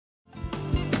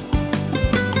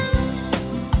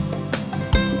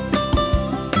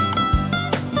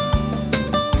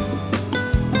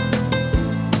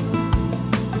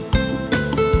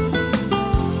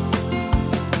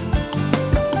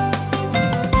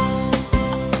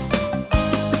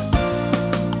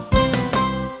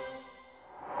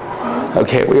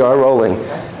Okay, we are rolling.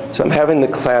 So I'm having the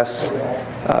class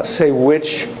say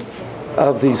which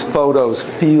of these photos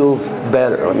feels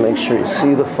better. I'll make sure you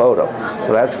see the photo.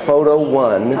 So that's photo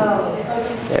 1.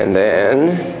 And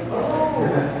then,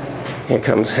 here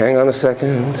comes, hang on a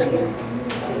second.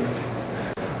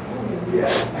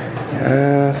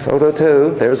 Photo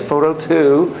 2, there's photo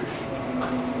 2.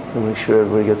 And make sure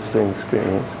everybody gets the same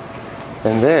experience.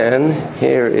 And then,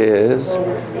 here is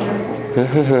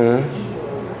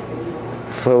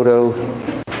photo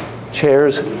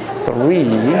chairs 3.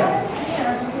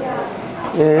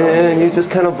 And you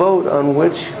just kind of vote on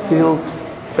which feels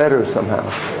better somehow.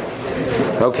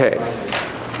 Okay.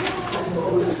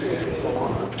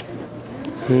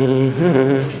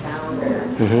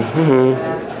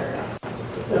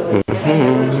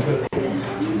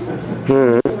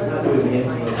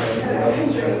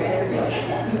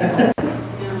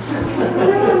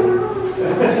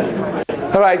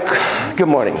 All right, good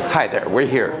morning. Hi there, we're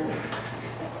here.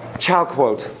 Child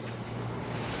quote.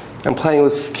 I'm playing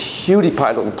with this cutie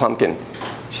pie little pumpkin.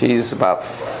 She's about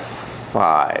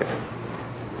 5.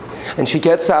 And she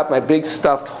gets out my big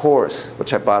stuffed horse,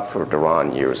 which I bought for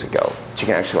Duran years ago. She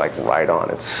can actually like ride on.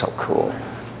 It's so cool.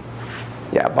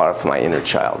 Yeah, I bought it for my inner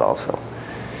child also.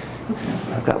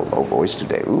 I've got a low voice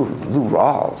today. Ooh, Lou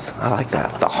Rawls. I like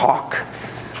that. The hawk.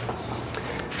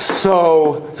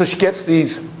 So she gets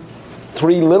these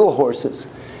 3 little horses,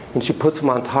 and she puts them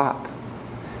on top.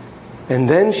 And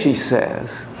then she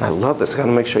says, I love this, I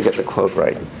gotta make sure I get the quote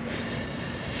right.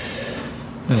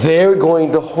 They're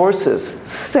going, the horses,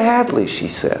 sadly, she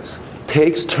says,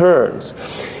 takes turns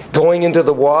going into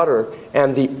the water,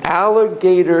 and the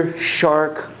alligator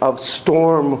shark of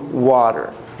storm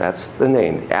water, that's the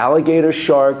name, alligator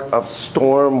shark of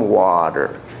storm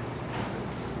water,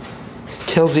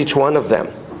 kills each one of them.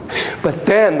 But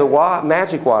then the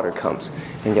magic water comes,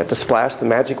 and you have to splash the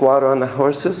magic water on the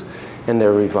horses, and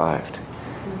they're revived.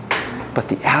 But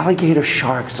the alligator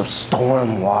sharks of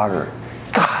storm water,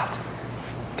 God,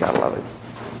 gotta love it.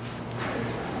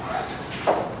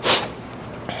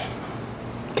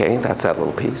 Okay, that's that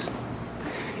little piece.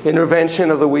 Intervention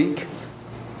of the week.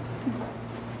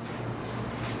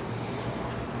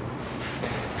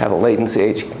 I have a latency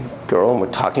age girl, and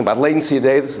we're talking about latency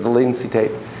today. This is the latency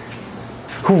tape.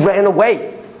 Who ran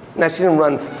away. Now, she didn't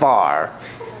run far,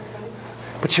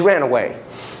 but she ran away.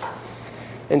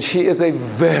 And she is a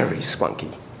very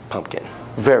spunky pumpkin,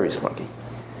 very spunky.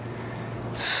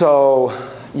 So,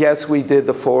 yes, we did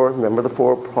remember the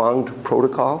 4-pronged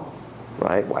protocol,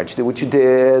 right? Why'd you do what you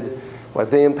did?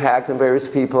 What's the impact on various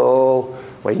people?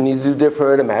 What you need to do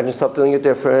different? Imagine yourself doing it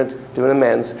different, doing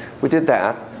amends. We did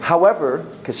that. However,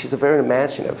 because she's a very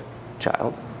imaginative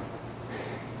child,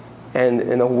 and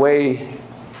in a way,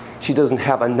 she doesn't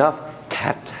have enough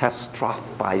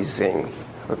catastrophizing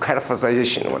or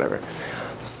catastrophization or whatever.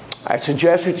 I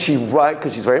suggested she write,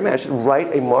 because she's very imaginative,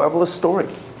 write a marvelous story.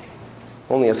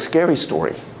 Only a scary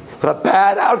story. But a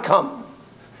bad outcome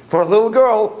for a little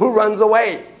girl who runs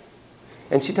away.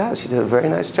 And she does. She did a very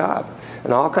nice job.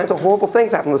 And all kinds of horrible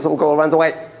things happen when this little girl runs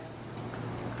away.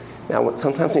 Now,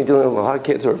 sometimes when you're dealing with a lot of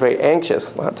kids who are very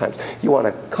anxious, a lot of times, you want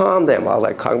to calm them, all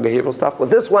that cognitive behavioral stuff.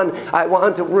 With this one, I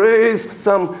want to raise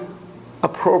some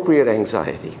appropriate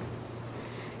anxiety.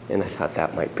 And I thought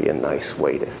that might be a nice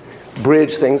way to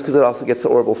bridge things, because it also gets the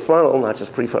orbital frontal, not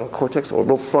just prefrontal cortex,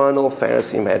 orbital frontal,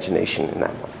 fantasy, imagination in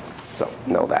that one. So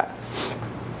know that.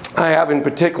 I have in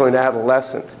particular an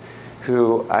adolescent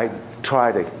who I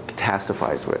try to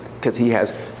catastrophize with, because he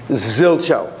has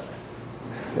zilcho,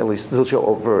 at least zilcho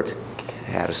overt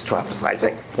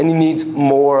catastrophizing, and he needs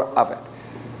more of it.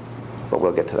 But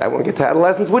we'll get to that when we get to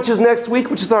adolescence, which is next week,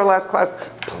 which is our last class.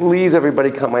 Please,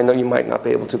 everybody, come. I know you might not be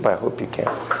able to, but I hope you can.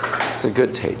 It's a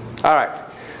good tape. All right.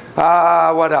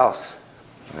 What else?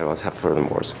 I always have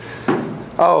furthermores.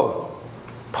 Oh,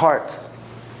 parts.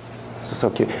 This is so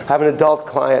cute. I have an adult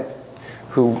client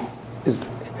who is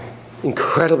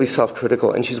incredibly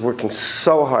self-critical, and she's working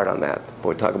so hard on that.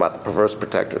 Boy, talk about the perverse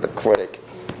protector, the critic.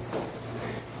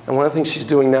 And one of the things she's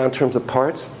doing now in terms of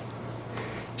parts,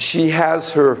 she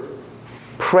has her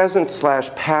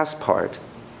present/past part.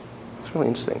 It's really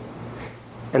interesting.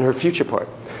 And her future part.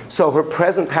 So her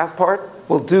present past part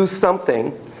will do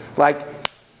something like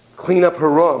clean up her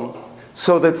room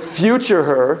so that future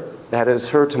her, that is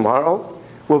her tomorrow,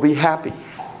 will be happy.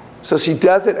 So she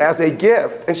does it as a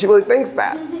gift, and she really thinks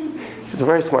that. She's a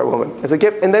very smart woman. As a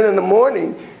gift. And then in the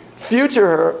morning, future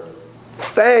her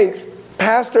thanks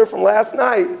past her from last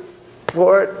night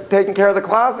for taking care of the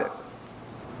closet.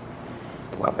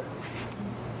 Love it.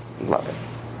 Love it.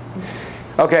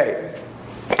 Okay,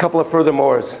 a couple of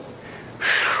furthermores.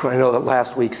 I know that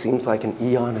last week seems like an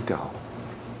eon ago.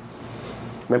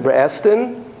 Remember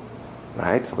Eston?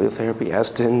 Right? Filial therapy,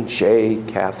 Eston, Jay,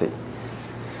 Kathy.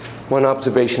 One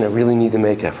observation I really need to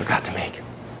make that I forgot to make.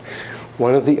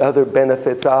 One of the other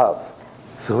benefits of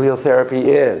filial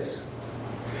therapy is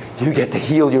you get to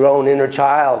heal your own inner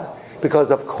child,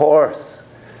 because of course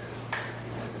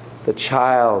the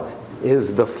child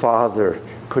is the father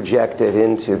projected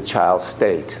into the child's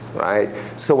state, right?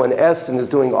 So when Eston is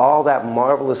doing all that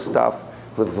marvelous stuff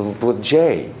with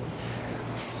Jay,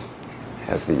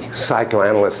 as the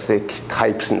psychoanalytic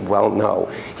types well know,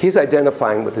 he's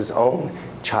identifying with his own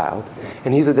child,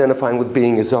 and he's identifying with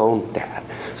being his own dad.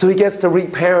 So he gets to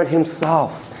reparent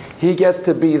himself. He gets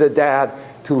to be the dad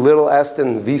to little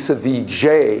Eston vis-a-vis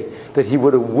Jay that he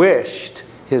would have wished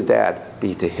his dad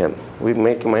be to him.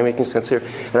 Am I making sense here?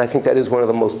 And I think that is one of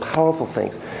the most powerful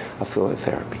things of filial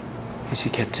therapy, is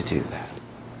you get to do that.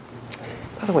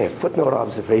 By the way, a footnote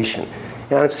observation.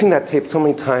 And I've seen that tape so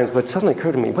many times, but it suddenly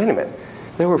occurred to me, wait a minute,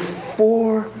 there were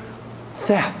 4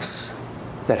 thefts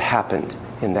that happened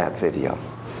in that video.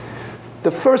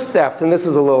 The first theft, and this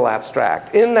is a little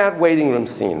abstract, in that waiting room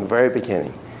scene, the very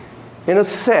beginning, in a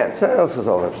sense, this is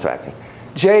all abstracting,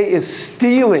 Jay is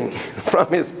stealing from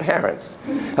his parents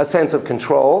a sense of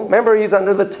control. Remember, he's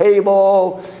under the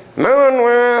table.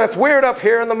 Moon, it's weird up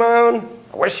here in the moon.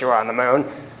 I wish you were on the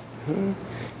moon.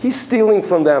 He's stealing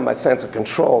from them a sense of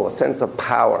control, a sense of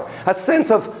power, a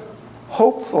sense of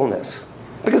hopefulness.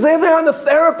 Because they're there in the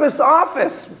therapist's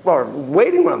office or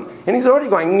waiting room, and he's already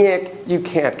going, Nick, you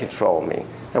can't control me.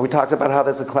 And we talked about how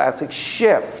there's a classic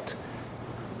shift.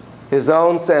 His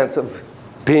own sense of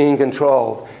being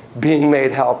controlled, being made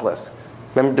helpless.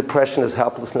 Remember, depression is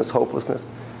helplessness, hopelessness?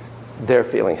 They're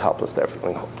feeling helpless, they're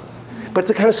feeling hopeless. But it's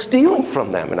a kind of stealing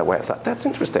from them in a way. I thought, that's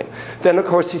interesting. Then, of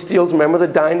course, he steals, remember the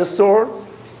dinosaur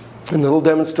and the little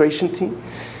demonstration team?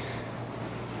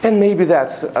 And maybe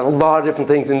that's a lot of different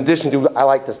things in addition to, I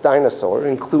like this dinosaur,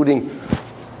 including,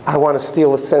 I want to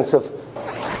steal a sense of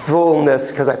fullness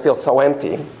because I feel so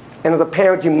empty. And as a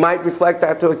parent, you might reflect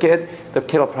that to a kid. The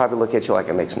kid will probably look at you like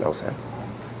it makes no sense.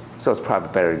 So it's probably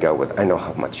better to go with, I know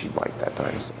how much you like that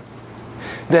dinosaur.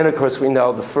 Then, of course, we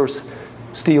know the first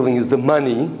stealing is the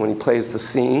money when he plays the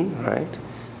scene, right?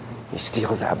 He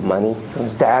steals that money from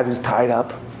his dad who's tied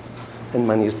up. And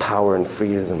money is power and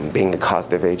freedom and being a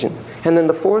causative agent. And then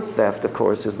the fourth theft, of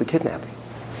course, is the kidnapping.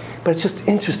 But it's just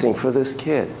interesting for this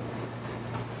kid,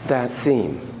 that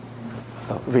theme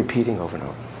repeating over and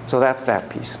over. So that's that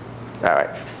piece. All right.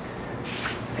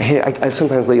 Hey, I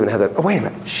sometimes even have that, oh, wait a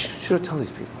minute, should I tell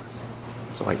these people this?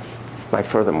 So like my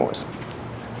furthermores.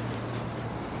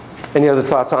 Any other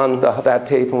thoughts on that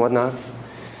tape and whatnot?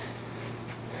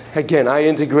 Again, I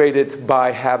integrate it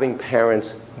by having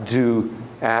parents do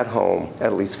at home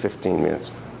at least 15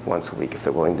 minutes once a week if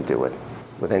they're willing to do it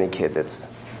with any kid that's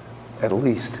at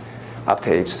least up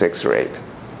to age 6 or 8.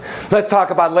 Let's talk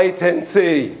about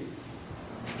latency.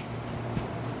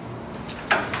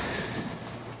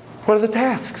 What are the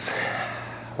tasks?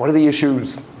 What are the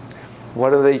issues?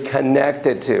 What are they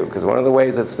connected to? Because one of the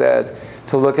ways it's said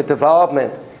to look at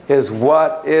development is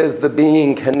what is the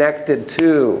being connected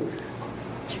to?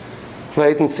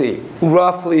 Latency,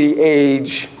 roughly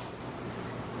age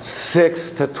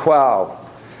 6 to 12.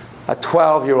 A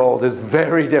 12-year-old is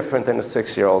very different than a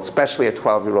 6-year-old, especially a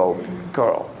 12-year-old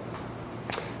girl.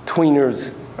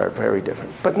 Tweeners are very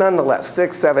different. But nonetheless,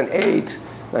 6, 7, 8,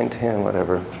 9, 10,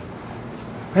 whatever.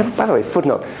 By the way,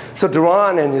 footnote. So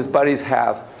Duran and his buddies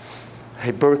have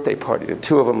a birthday party. The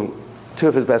two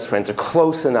of his best friends are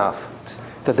close enough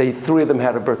that 3 of them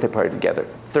had a birthday party together,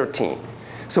 13.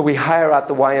 So we hire out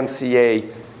the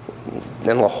YMCA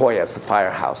in La Jolla, it's the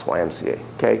Firehouse YMCA,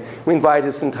 okay? We invite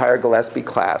this entire Gillespie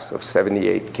class of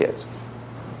 78 kids.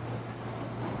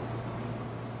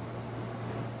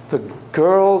 The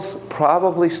girls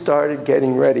probably started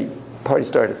getting ready. Party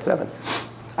started at 7.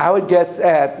 I would guess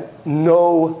at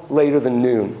no later than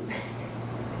noon.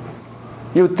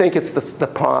 You would think it's the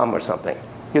prom or something.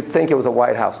 You'd think it was a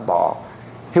White House ball.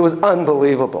 It was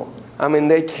unbelievable. I mean,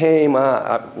 they came,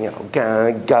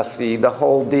 Gussie, the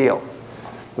whole deal.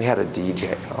 We had a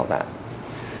DJ and all that.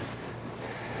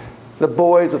 The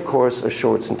boys, of course, are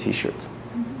shorts and T-shirts.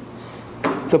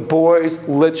 The boys,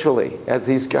 literally, as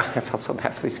these guys, I felt so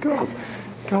bad for these girls.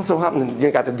 Girls are up and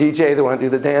you got the DJ, they want to do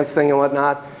the dance thing and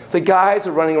whatnot. The guys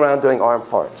are running around doing arm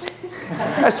farts.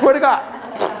 I swear to God.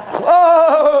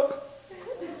 Oh!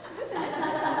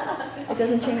 It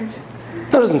doesn't change.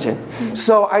 That doesn't change.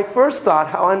 So I first thought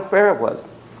how unfair it was.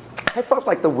 I felt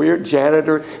like the weird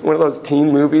janitor in one of those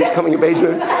teen movies, coming of age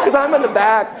movies, because I'm in the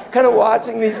back, kind of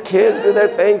watching these kids do their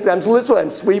things. I'm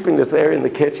sweeping this area in the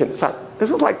kitchen. I thought, this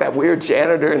was like that weird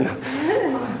janitor.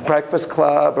 Breakfast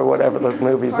Club or whatever those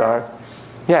movies are.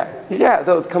 Yeah,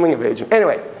 those coming of age.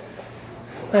 Anyway,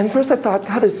 and first I thought,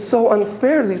 God, it's so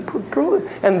unfair to these poor girls.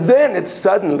 And then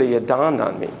it dawned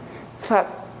on me. I thought,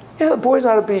 yeah, the boys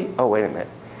ought to be, oh, wait a minute.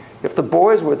 If the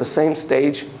boys were at the same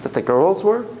stage that the girls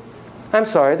were, I'm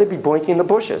sorry, they'd be boinking in the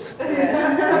bushes.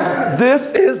 This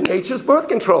is nature's birth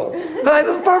control.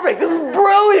 This is perfect. This is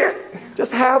brilliant.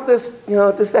 Just have this,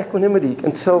 this equanimity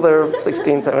until they're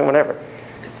 16, 17, whatever.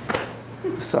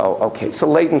 So, okay, so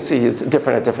latency is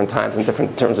different at different times in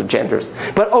different terms of genders.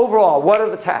 But overall, what are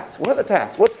the tasks? What are the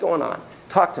tasks? What's going on?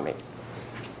 Talk to me.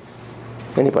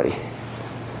 Anybody?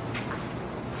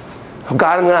 Oh,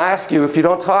 God, I'm going to ask you if you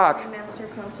don't talk. Master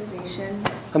conservation.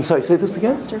 I'm sorry, say this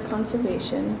again? Master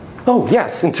conservation. Oh,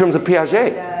 yes, in terms of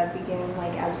Piaget. Begin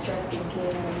like abstract thinking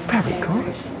and very good.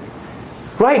 integration.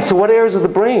 Right, so what areas of the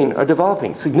brain are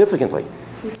developing significantly?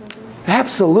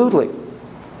 Absolutely.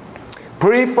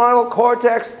 Prefrontal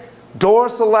cortex,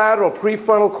 dorsolateral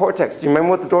prefrontal cortex. Do you remember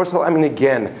what the dorsal,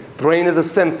 again, brain is a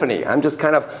symphony. I'm just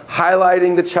kind of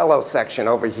highlighting the cello section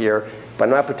over here, but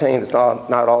I'm not pretending it's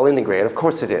not all integrated. Of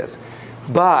course it is.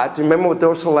 But do you remember what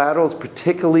dorsolateral is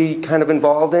particularly kind of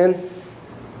involved in?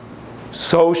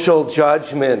 Social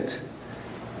judgment.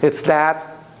 It's that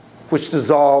which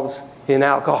dissolves in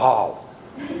alcohol.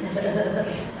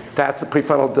 That's the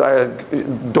prefrontal,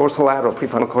 dorsolateral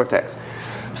prefrontal cortex.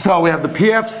 So we have the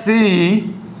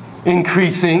PFC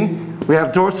increasing. We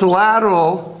have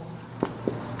dorsolateral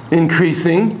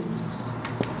increasing.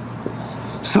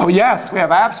 So yes, we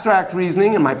have abstract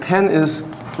reasoning, and my pen is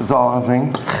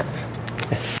dissolving.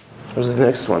 Where's the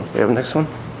next one? We have a next one?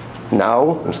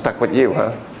 No? I'm stuck with you,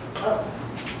 huh?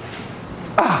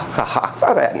 I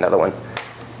thought I had another one.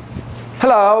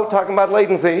 Hello, talking about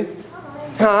latency.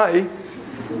 Hi.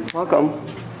 Welcome.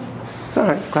 It's all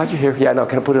right. Glad you're here. Yeah, no,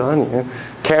 can I put it on you?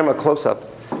 Camera close up.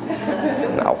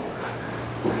 No.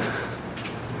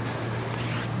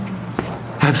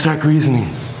 Abstract reasoning.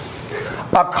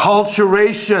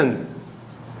 Acculturation.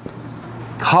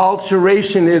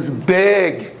 Acculturation is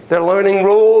big. They're learning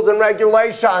rules and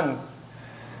regulations.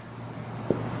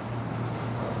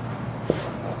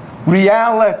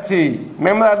 Reality.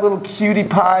 Remember that little cutie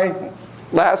pie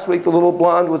last week? The little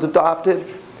blonde was adopted,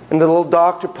 and the little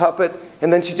doctor puppet,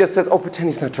 and then she just says, oh, pretend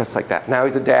he's not dressed like that. Now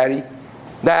he's a daddy.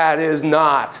 That is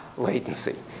not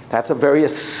latency. That's a very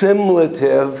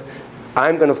assimilative,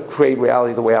 I'm going to create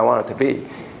reality the way I want it to be.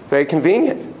 Very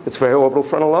convenient. It's very orbital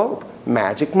frontal lobe.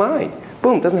 Magic mind.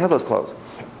 Boom, doesn't have those clothes.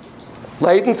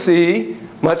 Latency,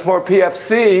 much more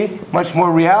PFC, much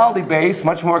more reality-based,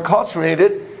 much more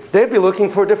acculturated. They'd be looking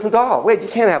for a different doll. Wait, you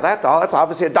can't have that doll. That's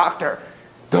obviously a doctor.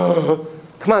 Duh.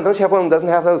 Come on, don't you have one that doesn't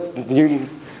have those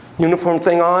uniform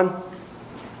thing on?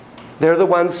 They're the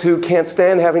ones who can't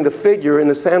stand having the figure in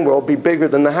the sand world be bigger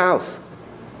than the house.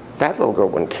 That little girl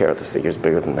wouldn't care if the figure's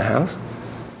bigger than the house.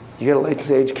 You get a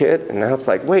latency age kid, and now it's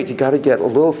like, wait, you got to get a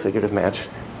little figure to match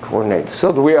coordinates.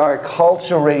 So we are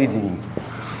acculturating.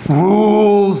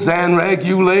 Rules and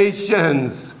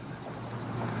regulations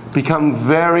become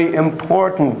very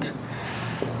important.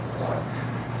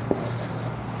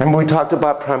 Remember we talked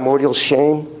about primordial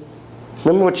shame?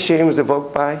 Remember what shame was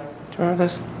evoked by? Do you remember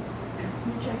this?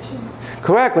 Rejection.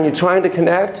 Correct. When you're trying to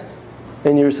connect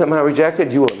and you're somehow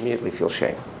rejected, you will immediately feel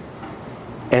shame.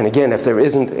 And again, if there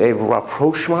isn't a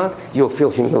rapprochement, you'll feel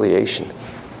humiliation.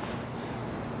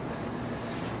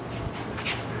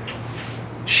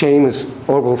 Shame is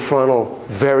orbital frontal,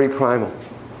 very primal.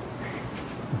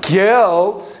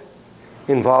 Guilt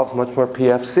involves much more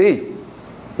PFC.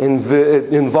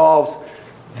 It involves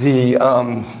the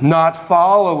not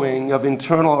following of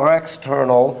internal or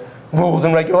external rules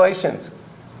and regulations,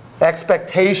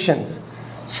 expectations.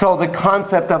 So the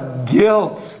concept of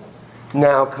guilt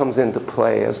now comes into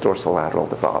play as dorsolateral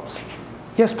develops.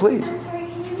 Yes, please. I'm sorry,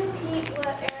 can you repeat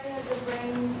what area of the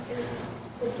brain is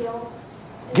the guilt?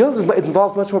 Guilt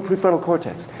involves much more prefrontal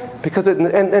cortex. Because and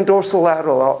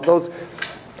dorsolateral,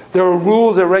 there are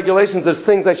rules or regulations, there's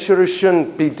things I should or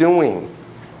shouldn't be doing.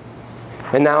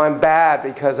 And now I'm bad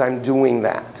because I'm doing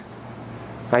that.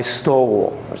 I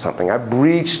stole or something. I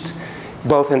breached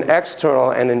both an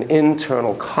external and an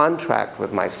internal contract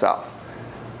with myself.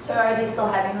 So are they still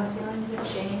having those feelings of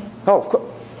shame? Oh, of course.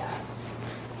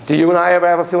 Do you and I ever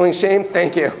have a feeling of shame?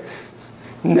 Thank you.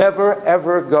 Never,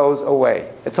 ever goes away.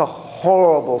 It's a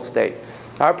horrible state.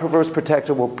 Our perverse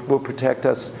protector will protect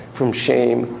us from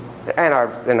shame, and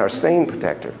our sane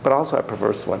protector, but also our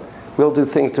perverse one. We'll do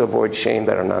things to avoid shame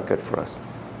that are not good for us,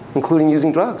 including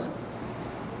using drugs.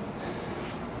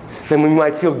 Then we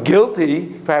might feel guilty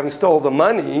for having stolen the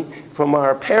money from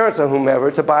our parents or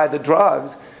whomever to buy the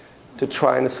drugs to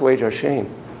try and assuage our shame.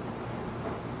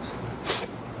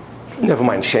 Never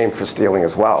mind shame for stealing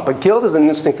as well. But guilt is an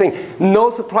interesting thing. No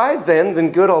surprise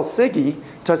then good old Siggy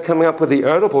starts coming up with the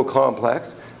Oedipal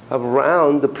complex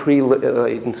around the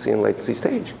pre-latency and latency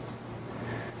stage.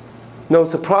 No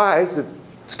surprise that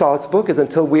Stolleck's book is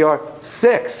until we are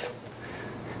 6.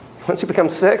 Once you become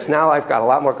 6, now life got a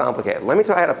lot more complicated. Let me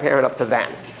tell you how to parent up to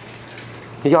then.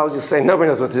 He always just say, nobody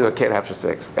knows what to do with a kid after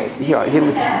 6.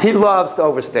 He loves to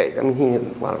overstate. I mean, he has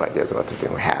a lot of ideas about what to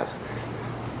do, or has.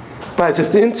 But it's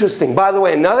just interesting. By the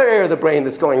way, another area of the brain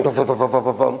that's going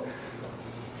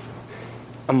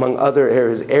among other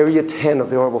areas, area 10 of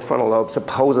the orbital frontal lobe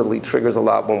supposedly triggers a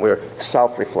lot when we're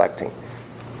self-reflecting.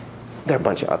 There are a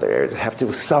bunch of other areas that have to do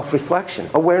with self-reflection,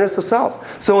 awareness of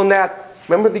self. So in that,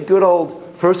 remember the good old,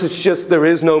 first it's just there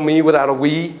is no me without a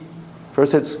we.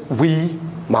 First it's we,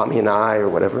 mommy and I, or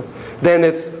whatever. Then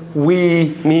it's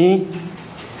we, me.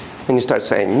 And you start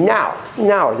saying, now,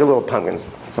 your little pumpkins.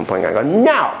 At some point I go,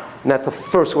 now. And that's the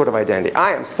first word of identity.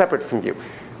 I am separate from you.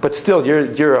 But still,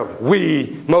 you're a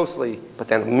we, mostly, but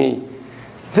then me.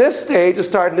 This stage is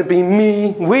starting to be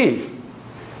me, we.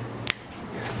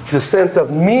 The sense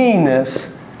of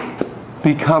me-ness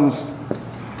becomes,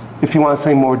 if you want to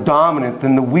say, more dominant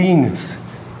than the we-ness.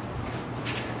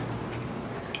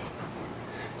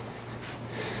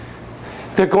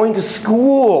 They're going to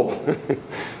school.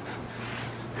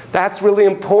 That's really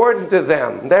important to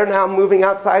them. They're now moving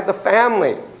outside the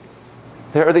family.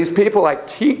 There are these people like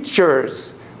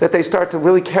teachers that they start to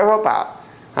really care about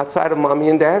outside of mommy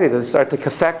and daddy. They start to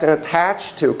affect and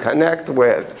attach to, connect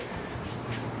with.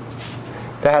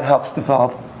 That helps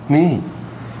develop me.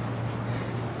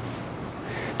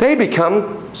 They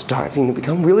starting to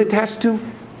become really attached to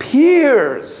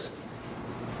peers.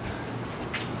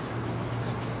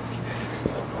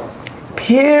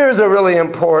 Peers are really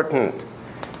important.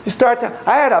 I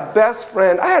had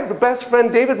the best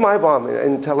friend, David Maibaum,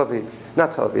 in Tel Aviv.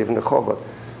 Not Tel Aviv, in Rehovot.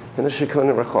 In the Shikun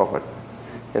in Rehovot.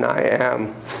 And I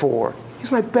am 4.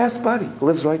 He's my best buddy. He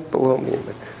lives right below me in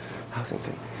the housing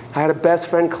thing. I had a best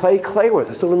friend, Clay Clayworth.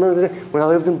 I still remember when I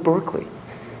lived in Berkeley.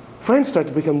 Friends start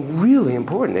to become really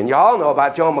important. And y'all know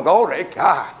about Joe McGoldrick.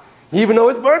 You even know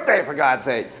his birthday, for God's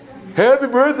sakes. Happy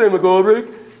birthday,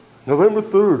 McGoldrick. November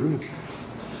 3rd.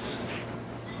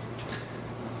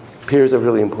 Peers are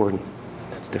really important.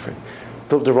 That's different.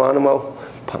 Bill Geronimo,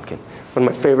 pumpkin. One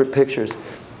of my favorite pictures.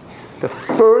 The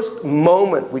first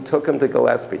moment we took him to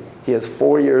Gillespie, he is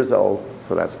 4 years old,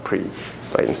 so that's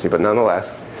pre-latency, but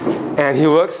nonetheless. And he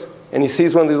looks, and he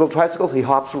sees one of these little tricycles, he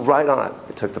hops right on it.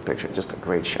 I took the picture, just a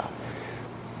great shot.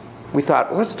 We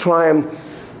thought, let's try him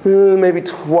maybe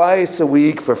twice a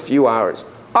week for a few hours.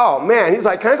 Oh man, he's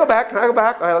like, can I go back? Can I go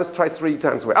back? All right, let's try 3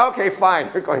 times a week. Okay, fine,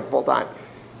 you're going full time.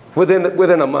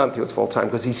 Within a month, he was full time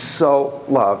because he so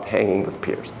loved hanging with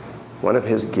peers. One of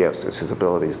his gifts is his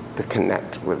abilities to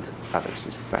connect with others.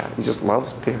 He's fat. He just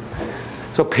loves peers.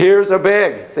 So peers are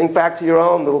big. Think back to your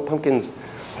own little pumpkins.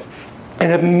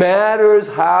 And it matters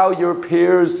how your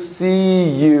peers see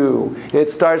you. It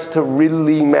starts to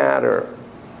really matter.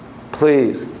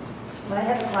 Please. I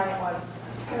had a client once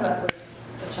that was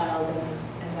a child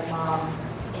and the mom,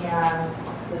 and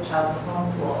the child was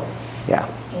homeschooled. Yeah.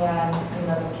 And,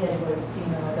 the kid would,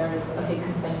 there was a big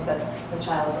complaint that the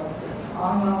child wasn't getting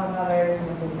along well with others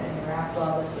and didn't interact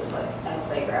well. This was like at a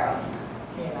playground,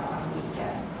 on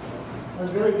weekends. It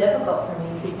was really difficult for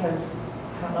me because,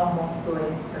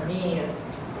 homeschooling for me is,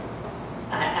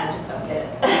 I just don't get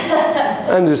it.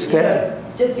 I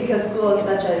understand. Just because school is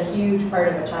such a huge part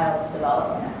of a child's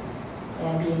development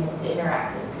and being able to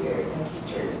interact with peers and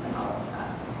teachers and all of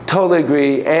that. Totally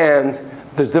agree. And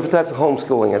there's different types of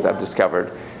homeschooling, as I've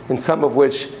discovered, and some of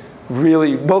which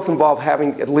really both involve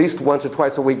having at least once or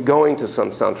twice a week going to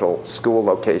some central school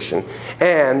location,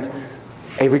 and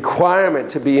a requirement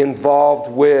to be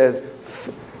involved with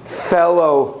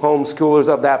fellow homeschoolers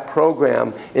of that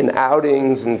program in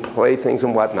outings and playthings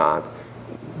and whatnot.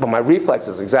 But my reflex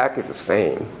is exactly the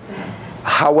same.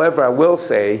 However, I will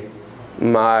say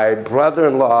my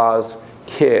brother-in-law's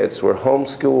kids were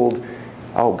homeschooled,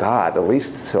 oh God, at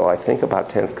least till I think about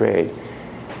 10th grade.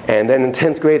 And then in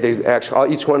 10th grade, they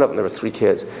actually, each one of them, there were 3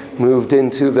 kids, moved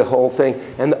into the whole thing.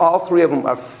 And all 3 of them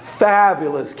are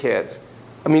fabulous kids.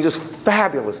 I mean, just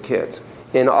fabulous kids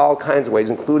in all kinds of ways,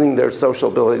 including their social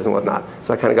abilities and whatnot.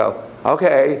 So I kind of go,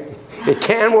 okay, it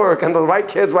can work, and the right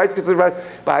kids, right,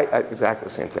 but exactly the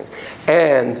same things.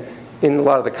 And in a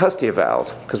lot of the custody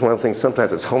evals, because one of the things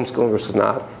sometimes it's homeschooling versus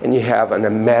not, and you have an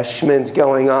enmeshment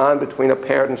going on between a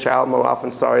parent and child, more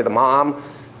often, the mom,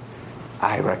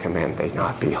 I recommend they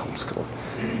not be homeschooled.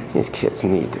 These kids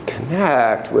need to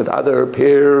connect with other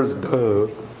peers, duh.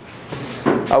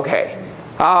 Okay,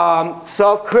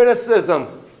 self-criticism.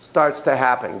 starts to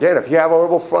happen. Again, if you have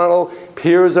orbital frontal,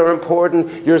 peers are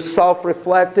important, you're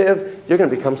self-reflective, you're going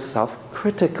to become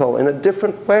self-critical in a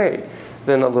different way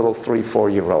than a little 3,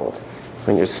 4-year-old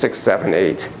when you're 6, 7,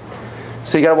 8.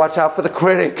 So you got to watch out for the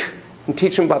critic and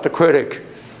teach them about the critic.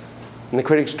 And the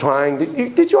critic's trying.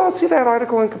 Did you all see that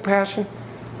article on compassion?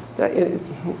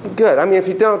 Good. I mean, if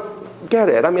you don't get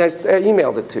it, I mean, I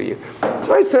emailed it to you. It's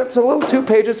very simple. It's a little 2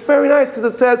 pages. It's very nice because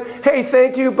it says, hey,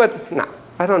 thank you, but no,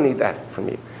 I don't need that from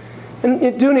you. And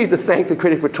you do need to thank the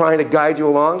critic for trying to guide you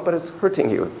along, but it's hurting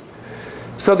you.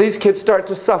 So these kids start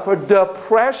to suffer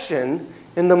depression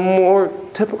in the more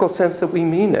typical sense that we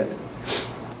mean it.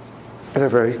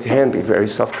 They can be very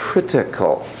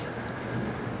self-critical.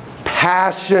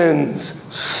 Passions,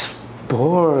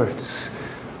 sports,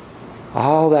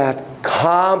 all that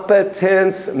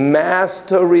competence,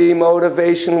 mastery,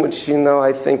 motivation, which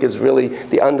I think is really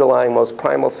the underlying most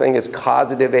primal thing, is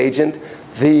causative agent.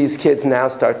 These kids now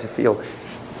start to feel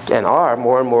and are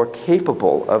more and more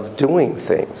capable of doing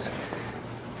things.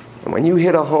 And when you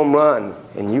hit a home run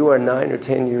and you are 9 or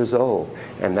 10 years old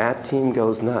and that team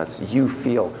goes nuts, you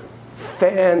feel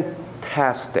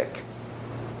fantastic.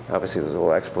 Obviously, there's a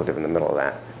little expletive in the middle of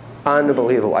that.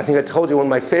 Unbelievable. I think I told you one of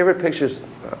my favorite pictures,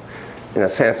 in a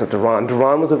sense, of Duran.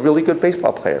 Duran was a really good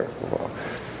baseball player.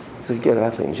 He's a good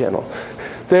athlete in general.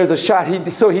 There's a shot.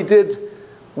 So he did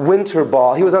winter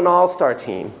ball. He was on an all-star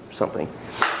team or something.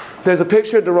 There's a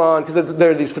picture of Duran, because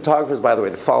there are these photographers, by the way,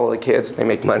 that follow the kids. They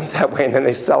make money that way, and then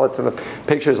they sell it to the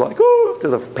pictures like, ooh, to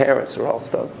the parents or all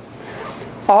stuff.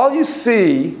 All you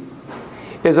see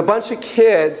is a bunch of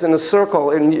kids in a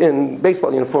circle in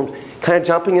baseball uniforms kind of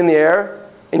jumping in the air,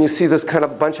 and you see this kind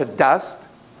of bunch of dust.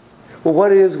 Well,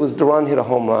 what it is was Duran hit a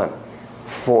home run,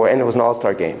 and it was an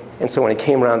all-star game. And so when he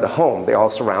came around to home, they all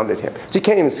surrounded him. So you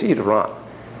can't even see Duran.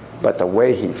 But the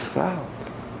way he felt.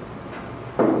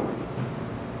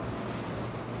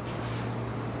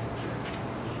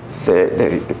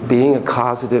 Being a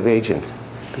causative agent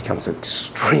becomes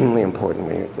extremely important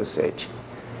when you're at this age.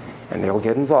 And they'll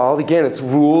get involved. Again, it's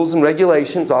rules and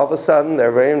regulations. All of a sudden,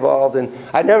 they're very involved in...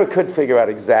 I never could figure out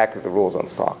exactly the rules on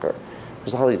soccer.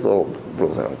 There's all these little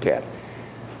rules I don't get.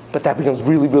 But that becomes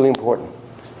really, really important.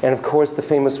 And of course, the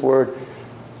famous word,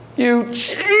 "You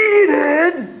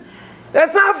cheated!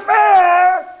 That's not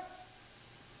fair!"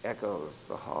 echoes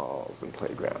the halls and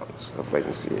playgrounds of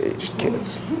latency-aged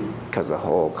kids, because the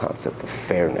whole concept of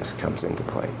fairness comes into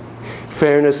play.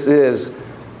 Fairness is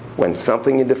when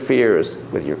something interferes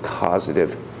with your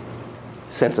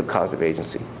sense of causative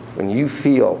agency. When you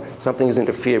feel something has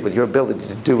interfered with your ability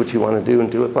to do what you want to do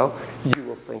and do it well, you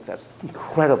will think that's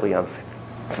incredibly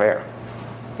unfair.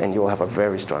 And you will have a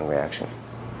very strong reaction,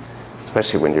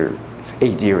 especially when you're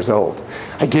 8 years old.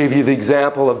 I gave you the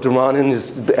example of Duran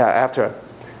after a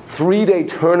 3-day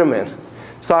tournament,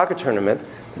 soccer tournament.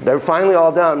 They're finally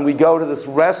all done. We go to this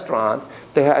restaurant,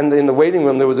 and in the waiting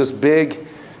room there was this big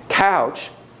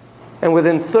couch, and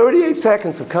within 38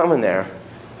 seconds of coming there,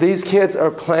 these kids are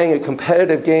playing a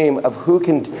competitive game of who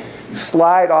can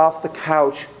slide off the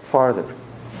couch farther.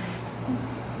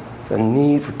 The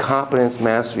need for competence,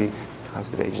 mastery,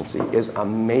 causative agency is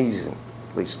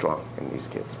amazingly strong in these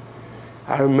kids.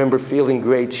 I remember feeling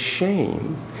great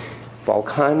shame.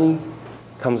 Volcani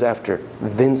comes after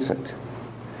Vincent.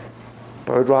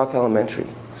 Bird Rock Elementary,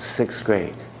 6th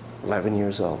grade, 11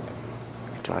 years old.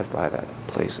 I drive by that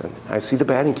place and I see the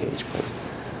batting cage.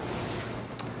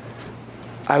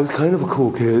 I was kind of a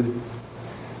cool kid.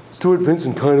 Stuart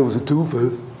Vincent kind of was a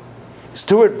doofus.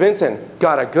 Stuart Vincent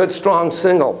got a good strong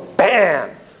single.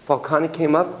 Bam! Volcani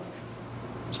came up.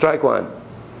 Strike 1.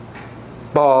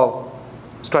 Ball.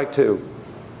 Strike 2.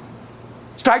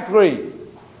 Strike 3.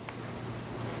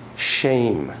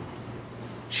 Shame.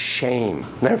 Shame.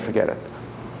 Never forget it.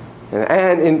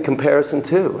 And in comparison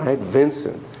too, right?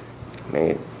 Vincent.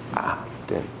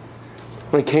 Didn't.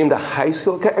 When he came to high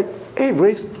school, he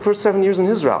raised the first 7 years in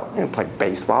Israel. He didn't play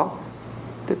baseball.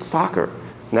 Did soccer.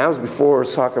 And that was before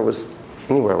soccer was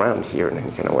anywhere around here in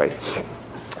any kind of way.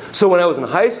 So when I was in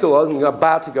high school, I wasn't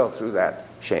about to go through that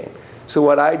shame. So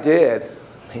what I did,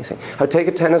 amazing, I'd take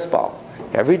a tennis ball.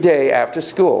 Every day after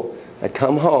school, I'd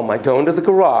come home, I'd go into the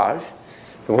garage.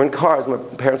 There weren't cars, my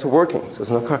parents were working, so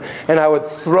there's no car. And I would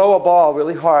throw a ball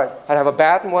really hard. I'd have a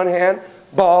bat in one hand,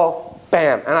 ball,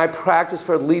 bam. And I practiced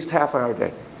for at least half an hour a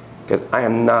day. Because I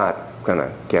am not going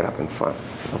to get up in front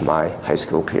of my high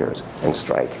school peers and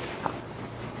strike.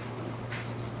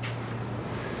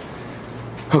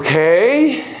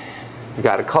 Okay, we've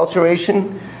got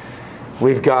acculturation,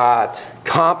 we've got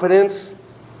competence,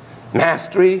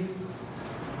 mastery,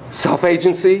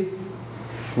 self-agency,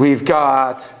 we've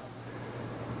got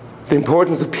the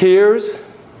importance of peers,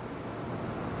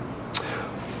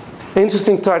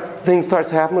 Interesting thing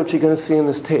starts happening, which you're going to see in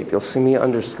this tape. You'll see me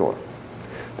underscore.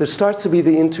 There starts to be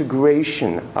the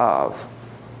integration of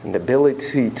an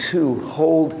ability to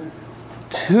hold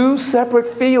two separate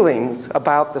feelings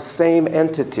about the same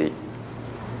entity,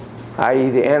 i.e.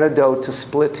 the antidote to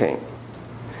splitting.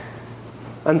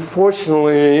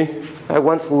 Unfortunately, I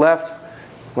once left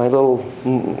my little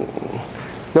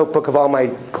notebook of all my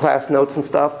class notes and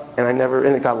stuff, and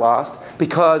it got lost,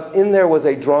 because in there was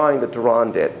a drawing that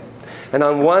Duran did. And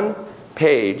on one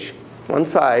page, one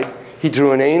side, he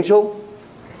drew an angel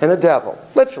and a devil.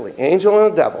 Literally, angel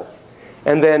and a devil.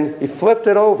 And then he flipped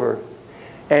it over,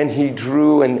 and he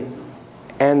drew an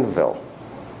anvil.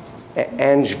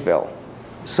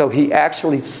 So he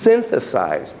actually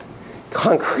synthesized,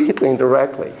 concretely and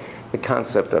directly, the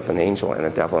concept of an angel and a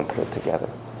devil and put it together.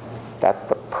 That's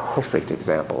the perfect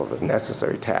example of a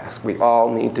necessary task we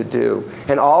all need to do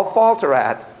and all falter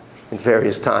at in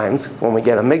various times when we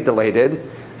get amygdalated,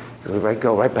 because we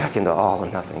go right back into all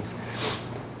or nothings.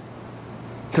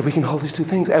 That we can hold these two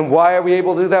things. And why are we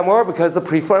able to do that more? Because the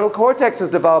prefrontal cortex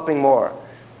is developing more.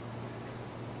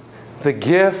 The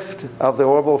gift of the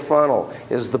orbital frontal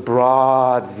is the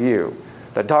broad view.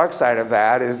 The dark side of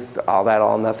that is all that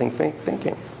all-nothing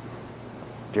thinking.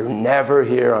 You're never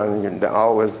here on, you're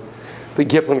always, the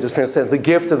gift, let me just finish saying, the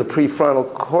gift of the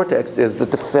prefrontal cortex is the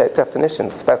definition,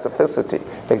 specificity,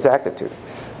 exactitude.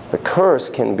 The curse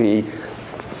can be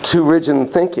too rigid in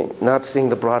thinking, not seeing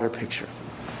the broader picture.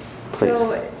 Please.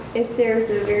 So if there's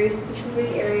a very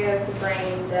specific area of the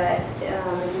brain that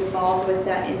is involved with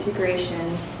that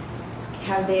integration,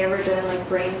 have they ever done like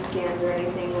brain scans or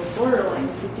anything with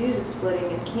borderlines who do the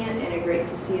splitting and can't integrate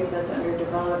to see if that's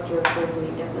underdeveloped or if there's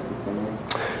any deficits in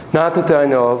it? Not that I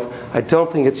know of. I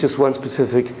don't think it's just one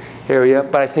specific area,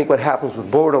 but I think what happens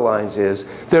with borderlines is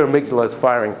their amygdala is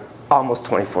firing almost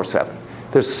 24/7.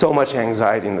 There's so much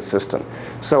anxiety in the system.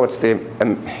 So it's the,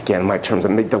 again, my terms,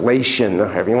 amygdalation, or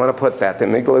however you want to put that, the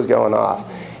amygdala is going off.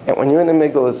 And when you're in the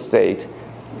amygdala state,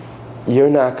 you're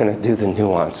not going to do the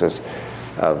nuances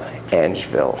of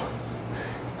Angeville.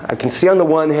 I can see on the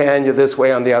one hand you're this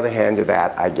way, on the other hand you're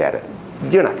that. I get it.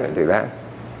 You're not going to do that.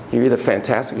 You're either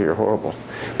fantastic or you're horrible.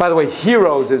 By the way,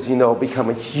 heroes, as you know, become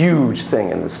a huge thing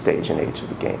in this stage and age of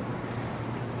the game.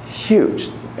 Huge.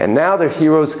 And now their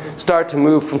heroes start to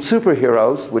move from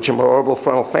superheroes, which are more orbital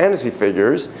frontal fantasy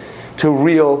figures, to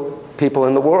real people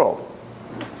in the world.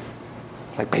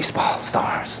 Like baseball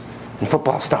stars and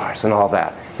football stars and all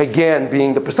that. Again,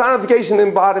 being the personification and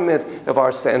embodiment of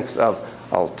our sense of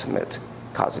ultimate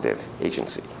causative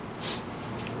agency.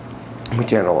 We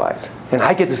generalize. And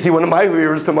I get to see one of my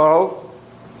heroes tomorrow.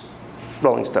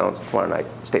 Rolling Stones, tomorrow night,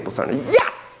 Staples Center.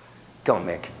 Yes! Go,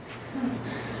 Mick.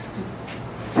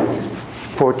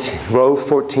 14, row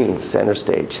 14, center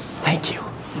stage. Thank you.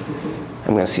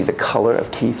 I'm going to see the color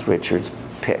of Keith Richards'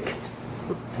 pick.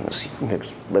 I'm going to see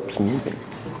Mick's lips moving.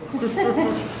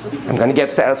 I'm going to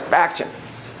get satisfaction.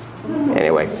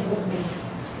 Anyway,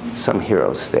 some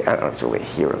heroes, I don't know if it's really a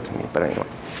hero to me, but anyway,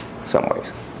 some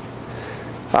ways.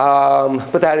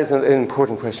 But that is an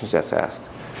important question just asked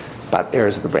about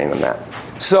areas of the brain and that.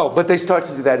 So, but they start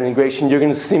to do that integration. You're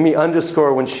going to see me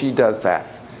underscore when she does that.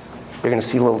 You're going to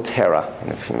see little Tara in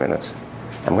a few minutes.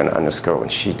 I'm going to underscore when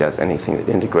she does anything that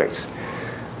integrates.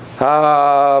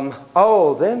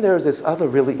 Oh, then there's this other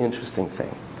really interesting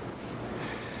thing.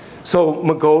 So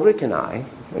McGoldrick and I,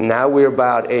 and now we're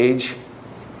about age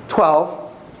 12,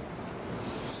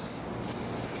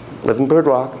 live in Bird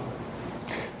Rock.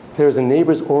 There's a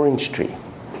neighbor's orange tree.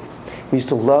 We used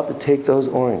to love to take those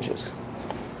oranges.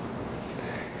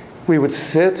 We would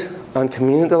sit on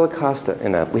Camino de la Costa,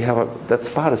 and that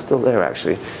spot is still there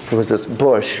actually. There was this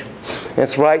bush, and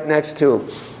it's right next to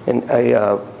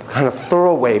a kind of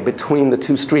thoroughway between the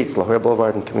two streets, La Jolla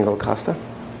Boulevard and Camino de la Costa.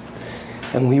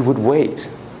 And we would wait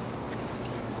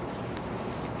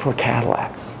for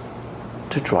Cadillacs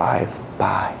to drive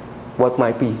by. What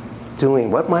might we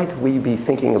be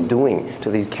thinking of doing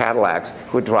to these Cadillacs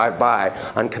who would drive by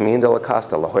on Camino de la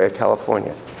Costa, La Jolla,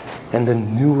 California? And the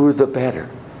newer the better.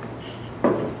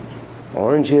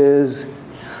 Oranges,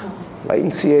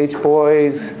 Latency H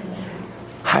boys,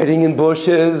 hiding in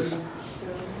bushes.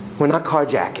 We're not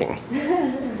carjacking.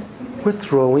 We're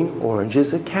throwing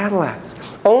oranges at Cadillacs.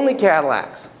 Only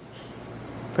Cadillacs.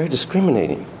 Very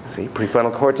discriminating. See,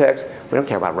 prefrontal cortex, we don't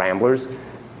care about Ramblers.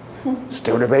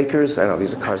 Studebakers, I know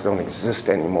these cars don't exist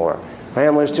anymore.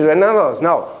 Ramblers, none of those,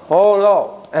 no. Oh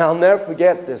no, and I'll never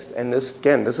forget this, and this,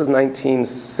 again, this is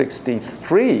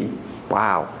 1963.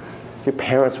 Wow, your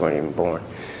parents weren't even born.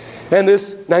 And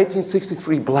this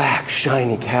 1963 black,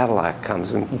 shiny Cadillac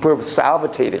comes, and we're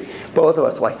salivating. Both of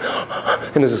us like,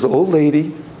 and there's this old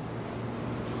lady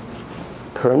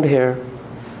permed hair.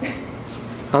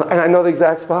 And I know the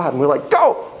exact spot. And we're like,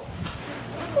 go!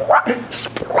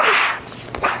 Splat!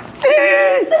 Splat!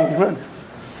 And we run.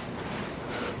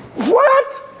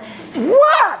 What?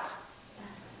 What?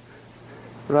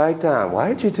 Right down. Why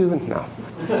did you do it? No.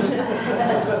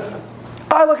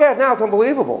 I look at it now, it's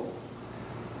unbelievable.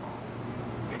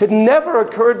 It never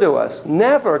occurred to us,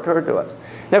 never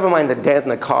mind the dent in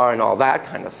the car and all that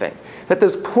kind of thing, that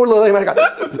this poor little lady got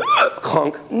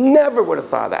clunk, never would have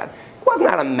thought of that. It wasn't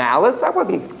out of malice. I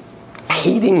wasn't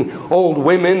hating old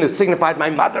women that signified my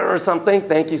mother or something.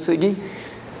 Thank you, Siggy.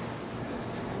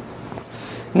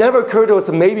 Never occurred to us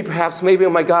that maybe, perhaps, maybe, oh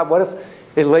my God, what if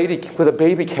a lady with a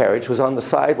baby carriage was on the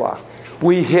sidewalk?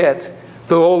 We hit,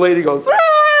 the old lady goes,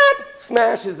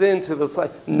 smashes into the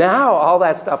slide. Now all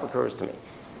that stuff occurs to me.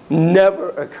 Never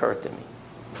occurred to me.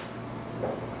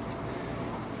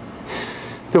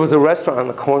 There was a restaurant on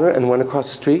the corner and one across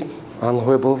the street on La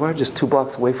Jolla Boulevard, just 2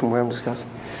 blocks away from where I'm discussing.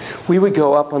 We would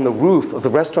go up on the roof of the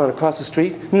restaurant across the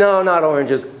street. No, not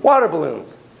oranges, water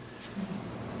balloons.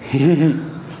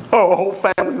 Oh, whole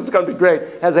family, this is going to be great.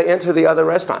 As I enter the other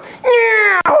restaurant.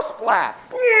 Meow, splat.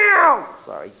 Meow.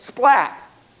 Sorry, splat.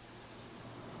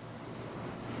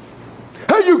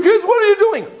 Hey, you kids, what are you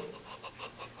doing?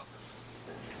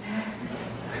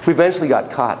 We eventually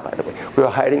got caught, by the way. We were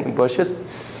hiding in bushes,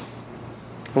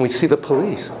 and we see the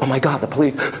police. Oh my God, the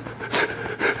police.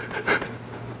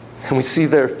 And we see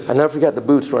their, I'll never forget the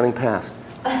boots running past.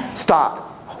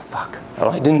 Stop. Oh, fuck. Oh,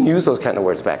 I didn't use those kind of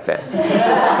words back then.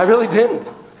 I really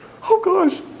didn't. Oh,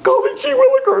 gosh. Call me Gee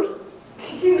Willikers.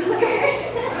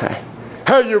 Okay.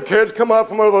 Hey, you kids, come out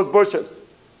from one of those bushes.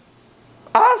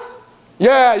 Us?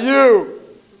 Yeah, you.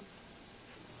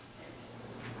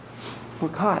 We're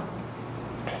caught.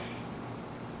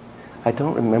 I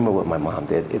don't remember what my mom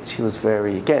did. She was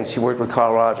very, again, she worked with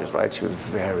Carl Rogers, right? She was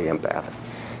very empathic.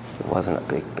 It wasn't a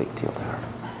big deal to her.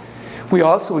 We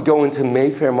also would go into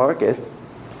Mayfair Market,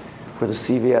 where the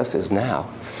CVS is now.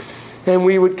 And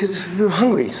we would, because we were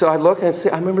hungry. So I'd look and I'd say,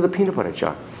 I remember the peanut butter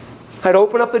jar. I'd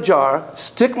open up the jar,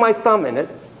 stick my thumb in it,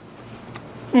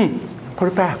 put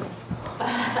it back.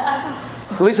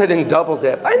 At least I didn't double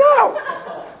dip. I know!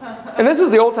 And this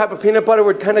is the old type of peanut butter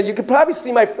where kind of, you could probably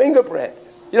see my fingerprint.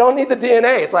 You don't need the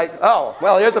DNA. It's like, oh,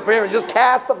 well, here's the fingerprint. Just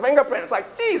cast the fingerprint. It's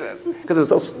like, Jesus. Because it was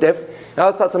so stiff. And I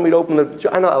always thought somebody'd open the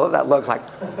jar. I know that looks like,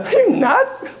 are you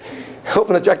nuts?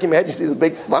 Open the jar, can you imagine? You see this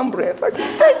big thumbprint. It's like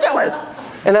ridiculous.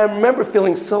 And I remember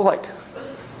feeling so like,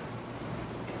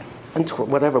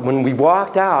 whatever. When we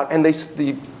walked out, and the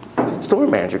store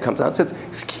manager comes out and says,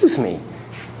 excuse me,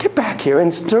 get back here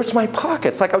and search my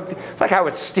pockets. Like I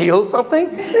would steal something.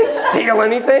 I didn't steal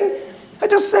anything. I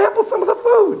just sampled some of the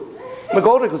food.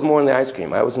 McGoldrick was more in the ice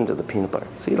cream. I was into the peanut butter.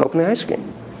 So you'd open the ice cream.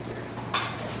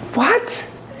 What?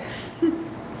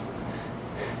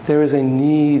 There is a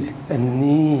need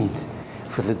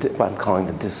for what I'm calling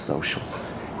the dissocial.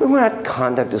 We were not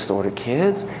conduct disorder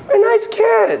kids. We were nice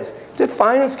kids. Did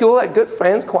fine in school, had good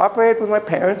friends, cooperated with my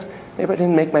parents. Maybe I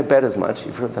didn't make my bed as much.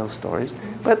 You've heard those stories.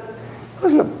 But I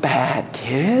wasn't a bad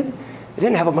kid. I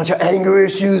didn't have a bunch of anger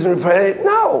issues and repression.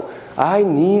 No. I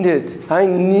needed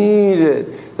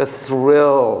the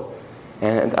thrill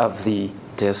and of the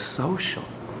dissocial.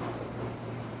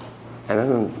 And I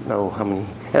don't know how many,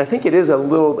 and I think it is a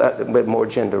little bit more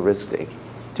genderistic.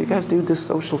 Do you guys do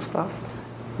dissocial stuff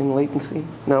in latency?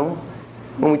 No?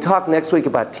 When we talk next week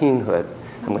about teenhood,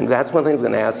 that's one thing I'm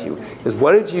going to ask you, is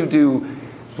what did you do,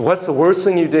 what's the worst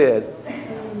thing you did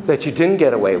that you didn't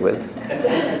get away with?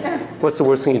 What's the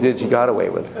worst thing you did you got away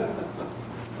with?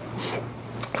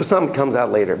 For some, it comes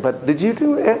out later. But did you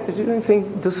do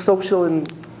anything dissocial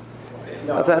and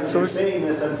of that sort? You're saying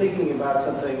this, I'm thinking about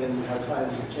something and how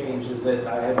times have changed. Is that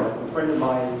I had a friend of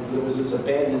mine. There was this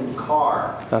abandoned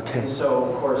car. Okay. And so,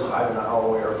 of course, I don't know how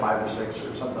old we were, 5 or 6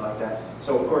 or something like that.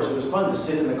 So, of course, it was fun to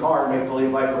sit in the car and make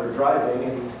believe like we were driving,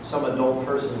 and some adult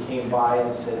person came by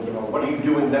and said, you know, what are you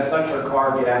doing? That's not your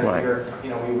car. Get out of here. You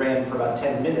know, we ran for about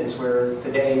 10 minutes, whereas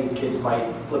today kids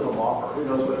might flip them off, or who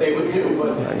knows what they would do.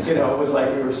 But you know, it was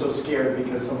like we were so scared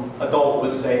because some adult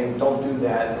was saying, don't do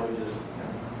that, and we just.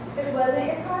 It wasn't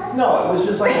your car? No, it was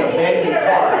just like an abandoned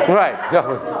car. Right.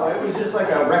 No, it was just like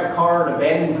a wrecked car, an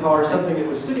abandoned car, something that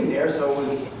was sitting there, so it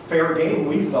was fair game,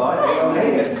 we thought. You know,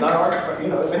 hey, it's not our car, you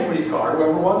know, it's anybody's car,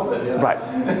 whoever wants it. You know? Right.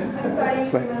 I'm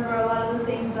starting to remember a lot of the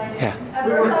things I did. Yeah. At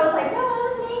first I was like, no, I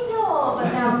was an angel.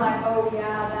 But now I'm like, oh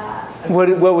yeah, that.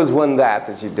 What was one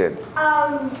that you did?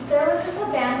 There was this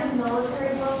abandoned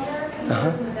military bunker because it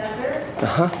was in the desert.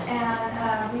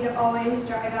 And we'd always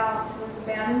drive out to this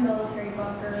abandoned military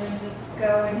bunker and just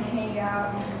go and hang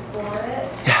out and explore it.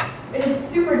 Yeah. And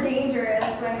it's super dangerous.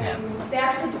 I mean, they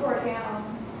actually tore it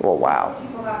down. Well, wow.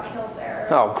 People got killed there.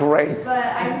 Oh, great. But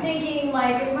I'm thinking,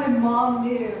 like, if my mom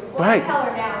knew, well, Right. I tell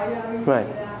her now, you know, we Right.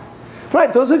 do that.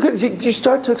 Right, those are good. You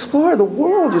start to explore the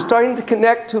world. You're starting to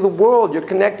connect to the world. You're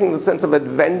connecting the sense of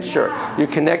adventure. You're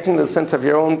connecting the sense of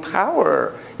your own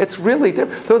power. It's really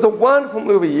different. There was a wonderful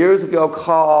movie years ago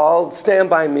called Stand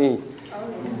By Me.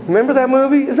 Remember that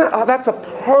movie? Isn't that, oh, that's a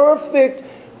perfect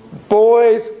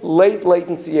boys' late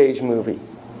latency age movie.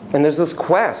 And there's this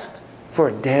quest for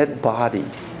a dead body.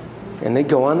 And they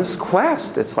go on this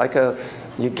quest. It's like a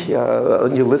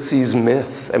Ulysses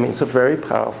myth. I mean, it's a very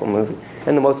powerful movie.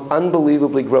 And the most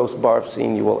unbelievably gross barf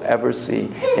scene you will ever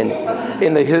see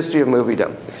in the history of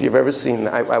moviedom. If you've ever seen,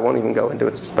 I won't even go into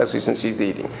it, especially since she's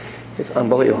eating. It's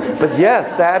unbelievable. But yes,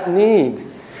 that need.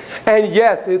 And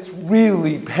yes, it's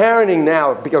really parenting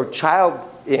now, or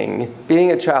childing,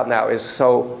 being a child now is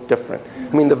so different.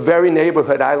 I mean, the very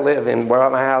neighborhood I live in, where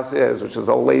my house is, which is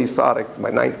Old Lady Soddick's, my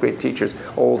 9th grade teacher's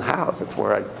old house. That's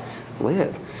where I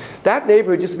live. That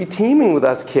neighborhood used to be teeming with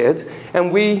us kids,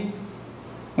 and we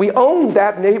owned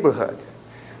that neighborhood.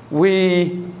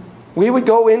 We would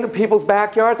go into people's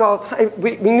backyards all the time.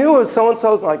 We knew it was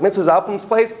so-and-so's, like Mrs. Upham's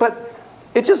place, but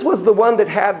it just was the one that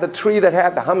had the tree that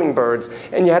had the hummingbirds,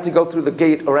 and you had to go through the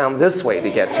gate around this way to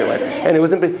get to it. And it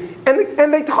was,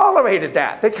 and they tolerated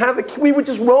that. We would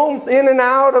just roam in and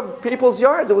out of people's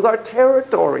yards. It was our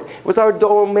territory. It was our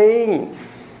domain.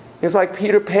 It was like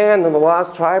Peter Pan and the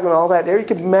Lost Tribe and all that. There you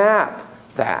could map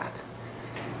that.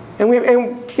 And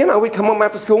you know, we'd come home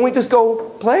after school and we'd just go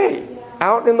play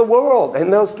out in the world,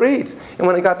 in those streets. And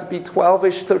when I got to be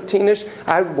 12-ish, 13-ish,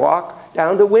 I'd walk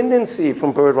down to Windansea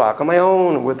from Bird Rock on my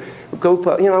own with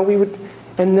go, you know, we would,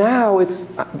 and now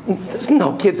there's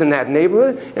no kids in that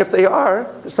neighborhood. And if they are,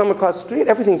 there's some across the street,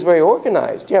 everything's very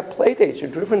organized. You have play dates you're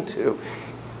driven to.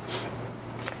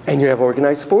 And you have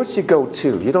organized sports you go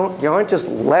to. You aren't just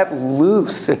let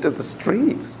loose into the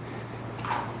streets.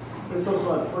 But it's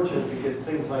also unfortunate because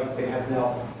things like they have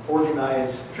now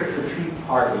organized trick-or-treat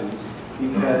parties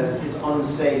because it's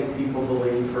unsafe, people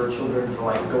believe, for children to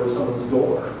like go to someone's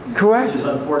door. Correct. Which is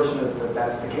unfortunate that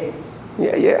that's the case.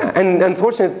 Yeah, yeah. And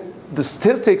unfortunately, the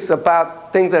statistics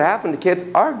about things that happen to kids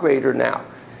are greater now.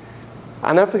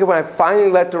 I'll never forget when I finally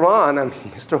let Duran, I'm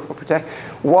Mr. Overprotect,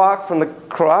 walk from the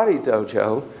karate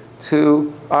dojo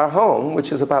to our home,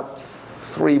 which is about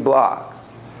 3 blocks,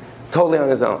 totally on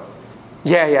his own.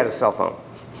 Yeah, he had a cell phone.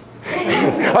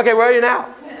 Okay, where are you now?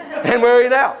 And where are you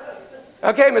now?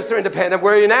 Okay, Mr. Independent,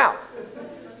 where are you now?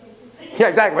 Yeah,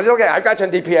 exactly. Okay, I've got you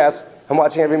on DPS. I'm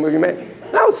watching every move you make.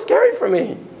 That was scary for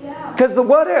me. Because the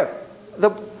what if?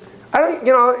 I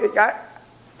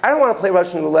don't want to play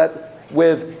Russian roulette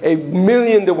with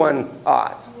 1,000,000 to 1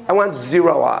 odds. I want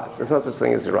 0 odds. There's no such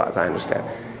thing as 0 odds, I understand.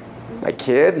 My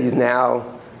kid, he's now,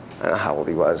 I don't know how old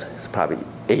he was. He's probably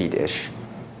 8-ish,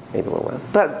 maybe a little less.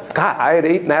 But God, I had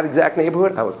 8 in that exact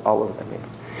neighborhood. I was all over that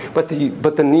neighborhood.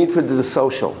 But the need for the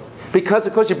social. Because,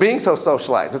 of course, you're being so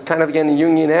socialized. It's kind of, again,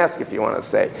 Jungian-esque, if you want to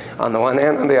say. On the one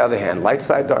hand, on the other hand, light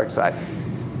side, dark side.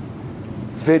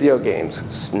 Video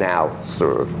games now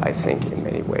serve, I think, in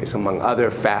many ways, among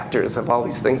other factors of all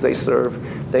these things they serve,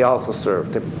 they also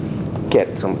serve to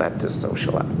get some of that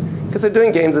dissocial out. Because they're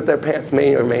doing games that their parents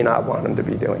may or may not want them to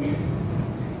be doing.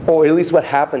 Or at least what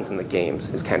happens in the games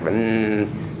is kind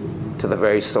of to the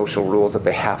very social rules that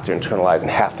they have to internalize and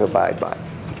have to abide by.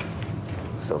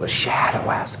 So the shadow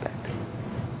aspect.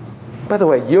 By the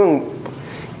way, Jung,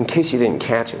 in case you didn't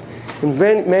catch it, in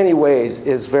many ways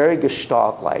is very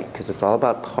Gestalt-like, because it's all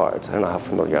about parts. I don't know how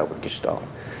familiar you are with Gestalt.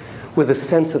 With a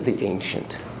sense of the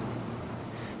ancient.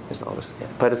 There's all this,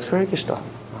 but it's very Gestalt,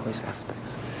 all these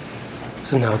aspects.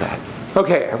 So know that.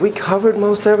 Okay, have we covered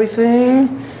most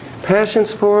everything? Passion,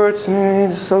 sports,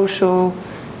 social,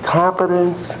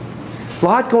 competence. A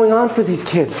lot going on for these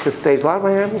kids this stage. A lot of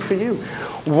my happening for you.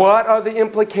 What are the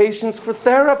implications for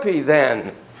therapy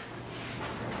then?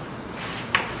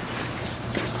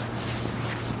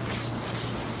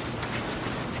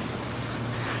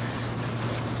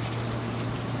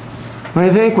 What do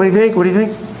you think? What do you think? What do you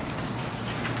think?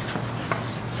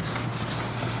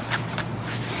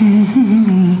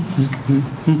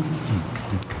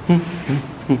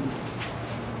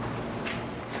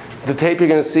 The tape you're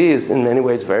going to see is in many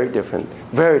ways very different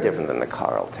than the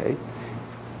Carl tape.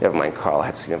 Never mind, Carl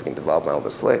had significant developmental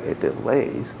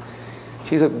delays.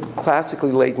 She's a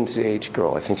classically latent age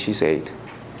girl. I think she's 8.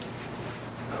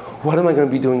 What am I going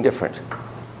to be doing different?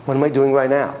 What am I doing right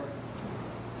now?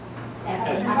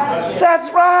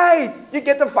 That's right! You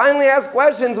get to finally ask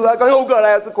questions without going, oh God, I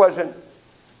asked a question.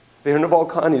 Yanon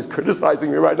Volcani is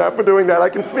criticizing me right now for doing that. I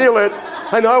can feel it.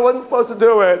 I know I wasn't supposed to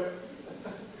do it.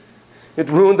 It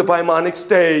ruined the bimonic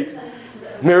state.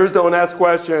 Mirrors don't ask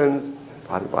questions.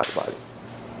 Body, body, body.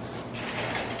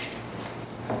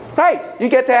 Right, you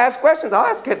get to ask questions. I'll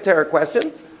ask Tara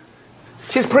questions.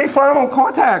 She's prefrontal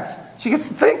cortex. She gets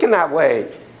to think in that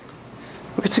way.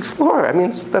 Let's explore. I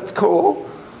mean, that's cool.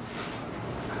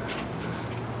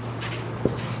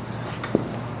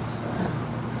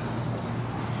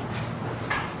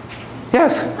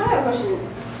 Yes? I have a question.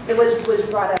 It was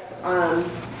brought up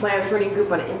when I was running a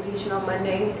group on an inpatient on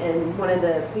Monday, and one of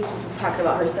the patients was talking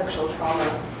about her sexual trauma.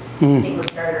 I think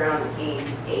it started around age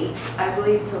 8, I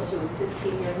believe, till she was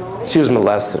 15 years old. She was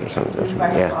molested or something. By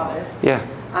her Yeah. father. Yeah.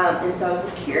 And so I was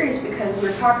just curious because we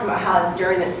were talking about how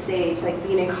during that stage, like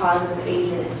being a cognitive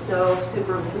agent is so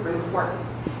super important.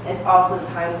 It's also the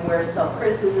time where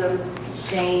self-criticism,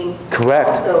 shame, Correct.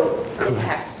 also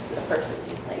impacts the person.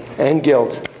 Like, And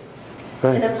guilt.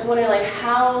 and Right. I'm just wondering, like,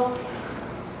 how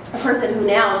a person who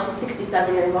now she's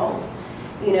 67 years old,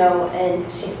 you know, and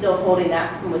she's still holding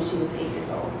that from when she was 8 years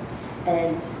old,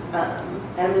 and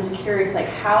I'm just curious, like,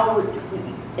 how would we,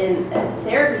 in a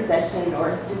therapy session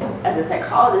or just as a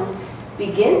psychologist,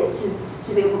 begin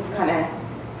to be able to kind of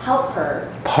help her?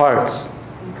 Parts.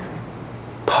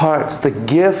 Parts. The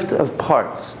gift of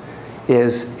parts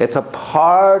is it's a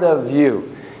part of you.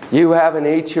 You have an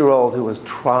 8-year-old who was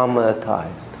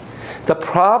traumatized. The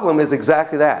problem is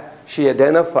exactly that. She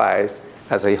identifies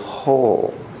as a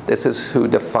whole. This is who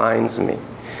defines me.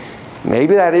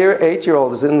 Maybe that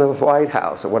 8-year-old is in the White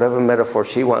House, or whatever metaphor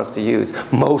she wants to use,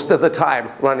 most of the time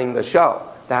running the show.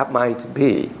 That might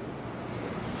be.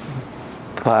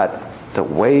 But the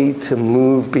way to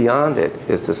move beyond it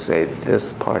is to say,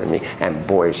 this part of me, and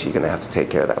boy, is she going to have to take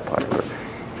care of that part of her.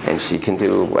 And she can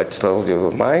do what she'll do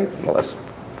with my molest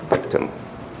victim.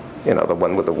 You know, the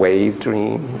one with the wave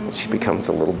dream. She becomes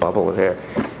a little bubble of air.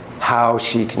 How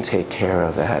she can take care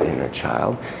of that inner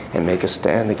child and make a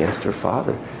stand against her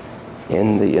father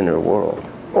in the inner world.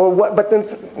 Or what? But then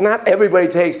not everybody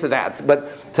takes to that,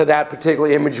 but to that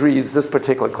particular imagery, this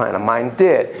particular client of mine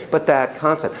did. But that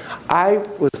concept, I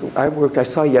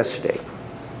saw yesterday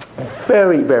a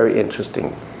very, very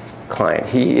interesting client.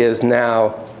 He is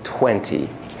now 20.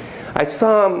 I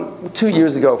saw him 2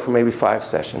 years ago for maybe 5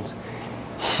 sessions.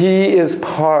 He is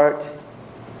part,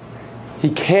 he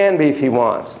can be if he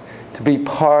wants, to be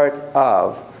part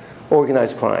of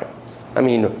organized crime. I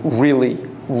mean, really,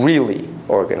 really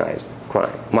organized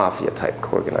crime, mafia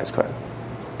type organized crime.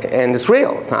 And it's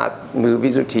real, it's not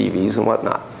movies or TVs and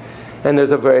whatnot. And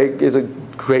there's a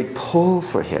great pull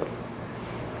for him.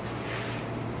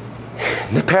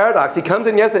 The paradox, he comes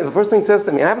in yesterday, the first thing he says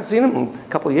to me, I haven't seen him in a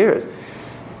couple of years.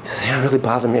 He says, yeah, it really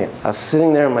bothered me. I was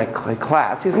sitting there in my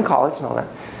class, he's in college and all that.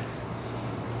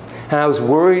 And I was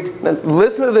worried,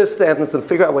 listen to this sentence and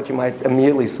figure out what you might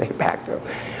immediately say back to him.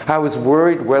 I was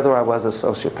worried whether I was a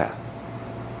sociopath.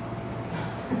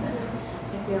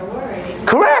 If you're worried.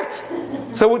 Correct!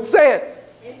 So say it.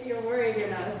 If you're worried, you're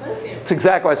not a sociopath. That's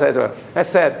exactly what I said to him. I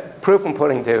said, proof and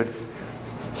pudding, dude.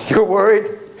 You're worried?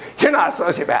 You're not a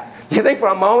sociopath. You think for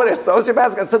a moment a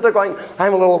sociopath's going to sit there going,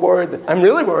 I'm a little worried, I'm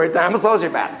really worried that I'm a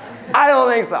sociopath. I don't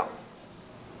think so.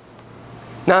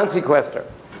 Non sequister.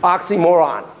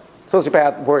 Oxymoron.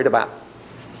 Sociopath worried about.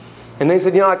 And they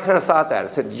said, you know, I kind of thought that. I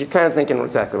said, you're kind of thinking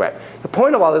exactly right. The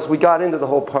point of all this, we got into the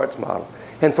whole parts model.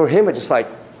 And for him, it just like,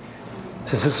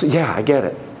 says, yeah, I get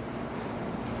it.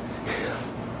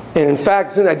 And in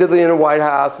fact, I did the inner White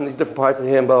House and these different parts of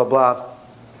him, blah, blah, blah.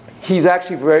 He's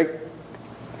actually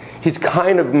he's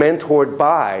kind of mentored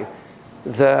by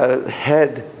the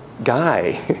head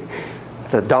guy,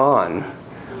 the Don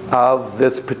of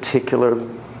this particular,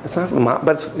 it's not,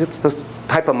 but it's this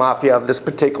type of mafia of this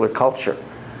particular culture.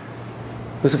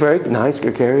 He was a very nice,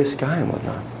 gregarious guy and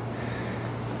whatnot.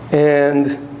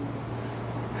 And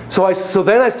so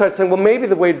then I started saying, well, maybe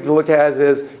the way to look at it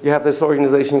is you have this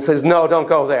organization that says, no, don't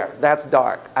go there. That's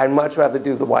dark. I'd much rather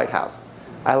do the White House.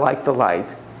 I like the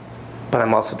light, but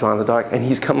I'm also drawn to the dark. And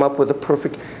he's come up with a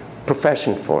perfect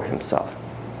profession for himself.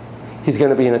 He's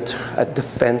going to be a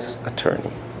defense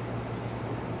attorney.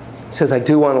 He says, I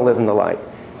do want to live in the light,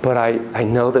 but I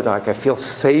know the dark. I feel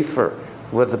safer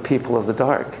with the people of the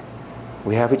dark.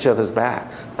 We have each other's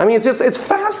backs. I mean, it's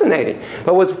fascinating.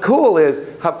 But what's cool is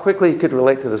how quickly you could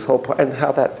relate to this whole part and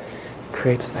how that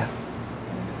creates that.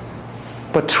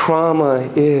 But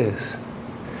trauma is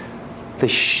the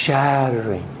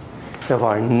shattering of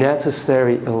our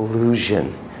necessary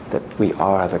illusion that we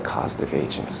are the causative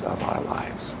agents of our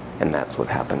lives. And that's what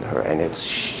happened to her. And it's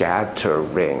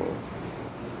shattering.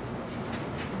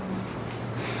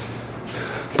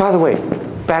 By the way,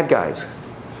 bad guys.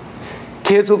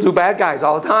 Kids will do bad guys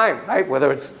all the time, right?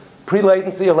 Whether it's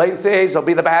pre-latency or latency age, they'll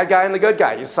be the bad guy and the good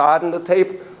guy. You saw it in the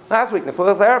tape Last week, the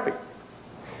phototherapy.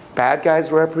 Bad guys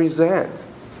represent,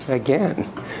 again,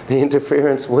 the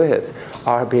interference with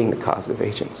our being the causative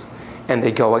agents. And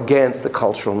they go against the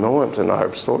cultural norms and our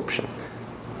absorption.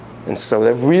 And so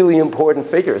they're really important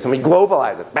figures. And we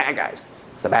globalize it. Bad guys.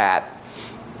 It's the bad.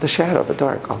 The shadow, the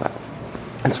dark, all that.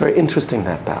 It's very interesting,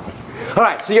 that balance. All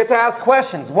right, so you get to ask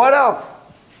questions. What else?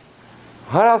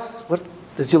 What else? What,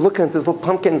 as you're looking at these little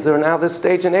pumpkins that are now this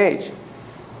stage in age,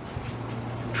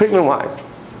 treatment-wise.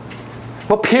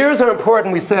 Well, peers are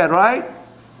important, we said, right?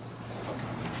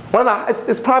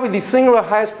 It's probably the singular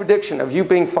highest prediction of you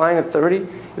being fine at 30 is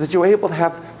that you're able to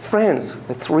have friends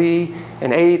at 3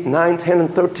 and 8, 9, 10, and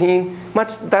 13.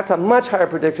 That's a much higher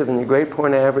predictor than your grade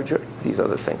point average or these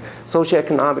other things.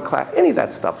 Socioeconomic class, any of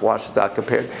that stuff washes out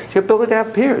compared to your ability to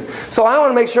have peers. So I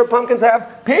want to make sure pumpkins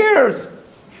have peers.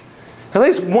 At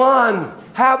least one.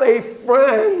 Have a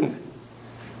friend.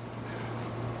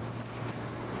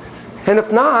 And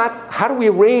if not, how do we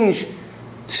arrange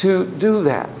to do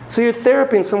that? So your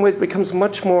therapy in some ways becomes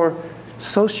much more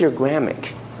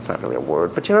sociogrammic. It's not really a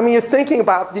word, but you know what I mean? You're thinking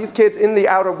about these kids in the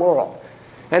outer world.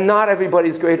 And not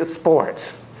everybody's great at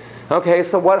sports. Okay,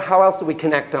 so how else do we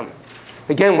connect them?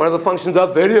 Again, one of the functions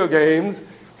of video games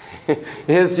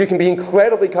is you can be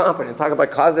incredibly competent. Talk about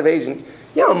causative agent.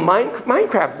 You know,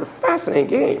 Minecraft is a fascinating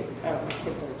game. Oh, my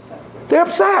kids are obsessed with it. They're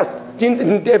obsessed.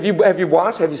 Have you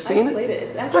watched? Have you seen I played it.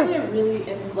 It's actually a really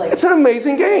it's an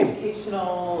amazing game.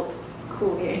 Educational,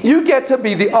 cool game. You get to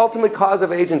be the ultimate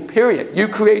causative agent, period. You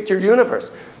create your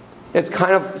universe. It's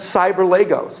kind of cyber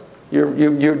Legos.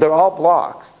 They're all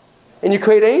blocks. And you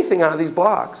create anything out of these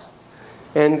blocks.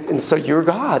 And so you're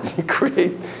God. You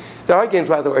create. There are games,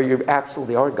 by the way, where you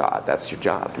absolutely are God. That's your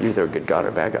job. You're either a good God or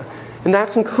a bad God. And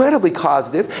that's incredibly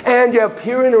causative. And you have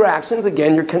peer interactions.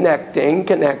 Again, you're connecting,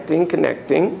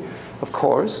 of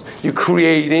course. You're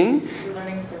creating. You're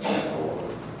learning survival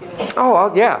skills.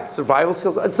 Oh, yeah, survival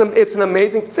skills. It's an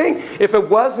amazing thing. If it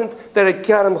wasn't that it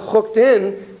got them hooked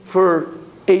in for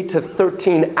 8 to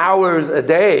 13 hours a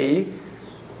day.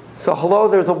 So hello,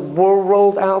 there's a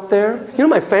world out there. You know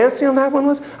what my fancy on that one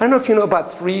was? I don't know if you know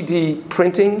about 3D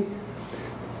printing.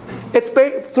 It's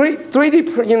 3D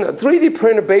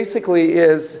printer basically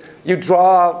is you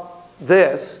draw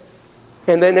this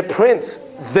and then it prints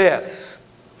this.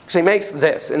 So it makes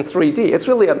this in 3D. It's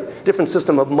really a different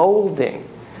system of molding.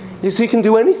 So you can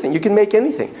do anything. You can make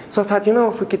anything. So I thought, you know,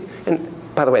 if we could, and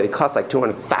by the way, they cost like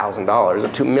 $200,000 or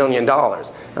 $2 million. Not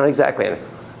exactly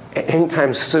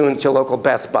anytime soon at your local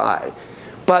Best Buy.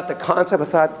 But the concept, I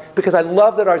thought, because I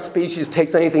love that our species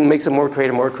takes anything and makes it more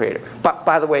creative. But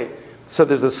by the way, so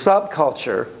there's a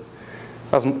subculture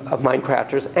of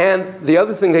Minecrafters. And the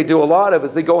other thing they do a lot of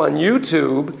is they go on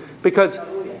YouTube because,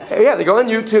 yeah, they go on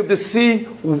YouTube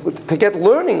to get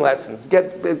learning lessons,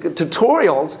 get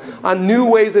tutorials on new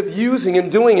ways of using and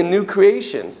doing and new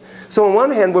creations. So on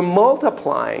one hand, we're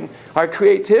multiplying our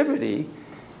creativity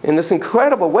in this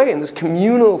incredible way, in this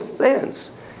communal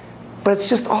sense. But it's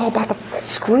just all about the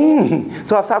screen.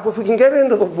 So I thought, well, if we can get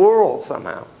into the world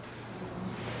somehow.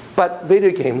 But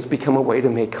video games become a way to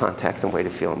make contact and a way to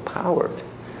feel empowered.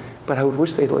 But I would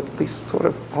wish they'd at least sort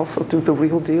of also do the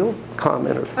real deal.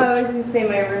 Comment or I was going to say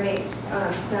my roommate's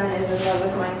son is in love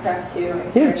with Minecraft too.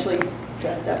 And he actually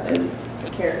dressed up as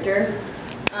a character.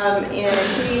 And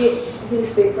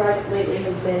his big project lately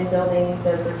has been building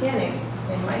the Botanic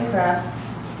in Minecraft.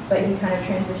 But he kind of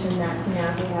transitioned that to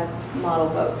now he has model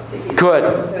boats that he's Good.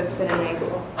 built, so it's been a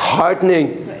nice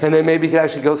heartening. And then maybe you could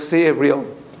actually go see a real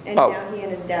boat. And now he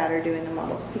and his dad are doing the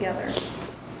models together.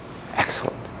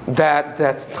 Excellent.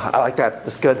 I like that.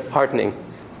 That's good. Heartening.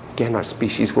 Again, our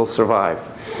species will survive.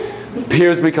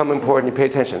 Peers become important. You pay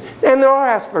attention. And there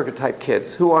are Asperger type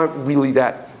kids who aren't really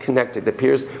that connected to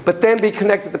peers, but then be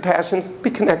connected to passions,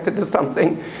 be connected to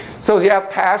something. So if you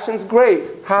have passions, great.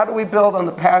 How do we build on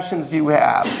the passions you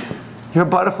have? You're a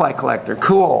butterfly collector.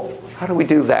 Cool. How do we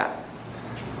do that?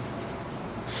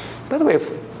 By the way,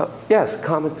 yes,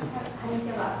 comment. How do you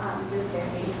feel about group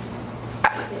therapy?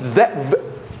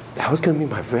 That was going to be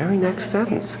my very next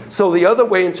sentence. So the other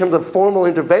way in terms of formal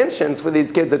interventions for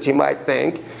these kids that you might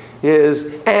think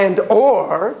is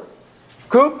or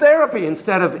group therapy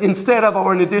instead of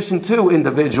or in addition to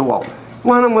individual.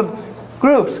 Want them with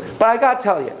groups. But I got to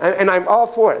tell you, and I'm all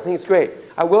for it. I think it's great.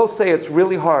 I will say it's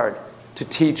really hard to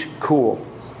teach cool.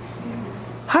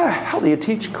 How the hell do you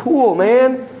teach cool,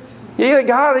 man? You either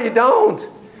got it or you don't.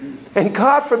 And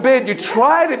God forbid you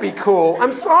try to be cool.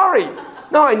 I'm sorry.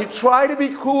 No, and you try to be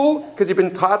cool because you've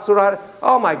been taught so how to,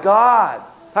 oh my God.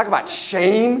 Talk about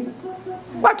shame.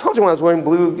 Well, I told you when I was wearing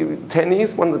blue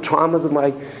tennies, one of the traumas of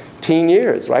my teen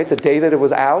years, right? The day that it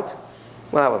was out.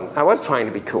 Well, I was trying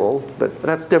to be cool, but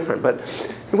that's different. But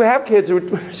we have kids who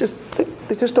just,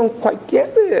 they just don't quite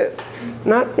get it.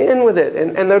 Not in with it,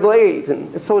 and they're late.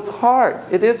 And so it's hard.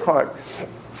 It is hard.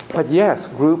 But yes,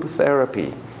 group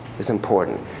therapy is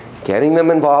important. Getting them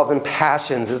involved in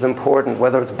passions is important,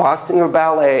 whether it's boxing or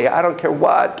ballet. I don't care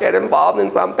what. Get involved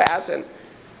in some passion.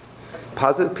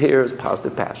 Positive peers,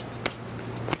 positive passions.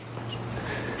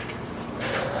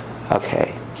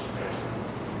 Okay.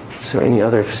 Is there any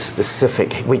other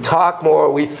specific? We talk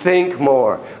more, we think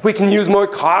more. We can use more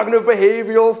cognitive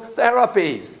behavioral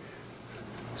therapies.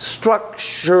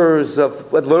 Structures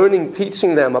of learning,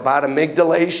 teaching them about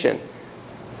amygdalation.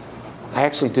 I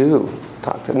actually do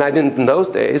talk to them. I didn't in those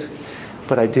days,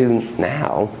 but I do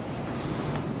now.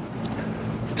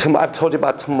 I've told you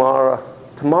about Tamara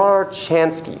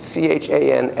Chansky,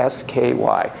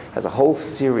 C-H-A-N-S-K-Y, has a whole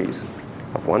series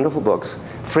of wonderful books.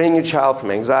 Freeing your child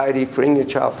from anxiety, freeing your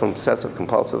child from obsessive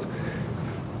compulsive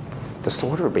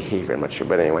disorder or behavior, I'm not sure,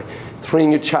 but anyway.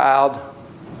 Freeing your child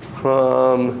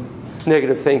from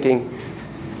negative thinking.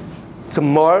 It's a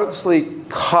marvelously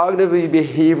cognitively,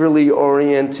 behaviorally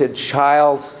oriented,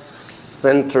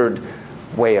 child-centered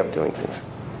way of doing things.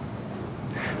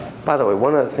 By the way,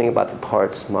 one other thing about the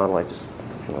parts model I just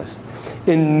realized.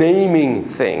 In naming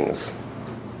things,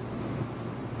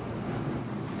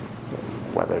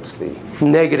 whether it's the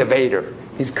negativator,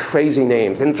 these crazy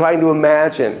names, and trying to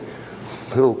imagine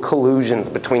little collusions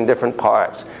between different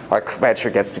parts. Our fetcher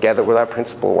gets together with our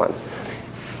principal ones.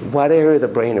 What area of the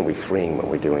brain are we freeing when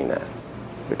we're doing that?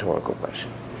 Rhetorical question.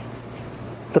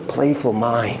 The playful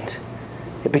mind.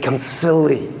 It becomes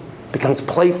silly, becomes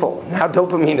playful. Now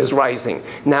dopamine is rising.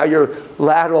 Now your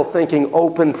lateral thinking,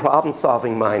 open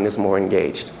problem-solving mind is more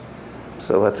engaged.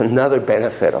 So that's another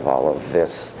benefit of all of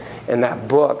this. And that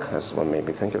book, that's what made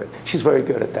me think of it, she's very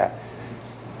good at that.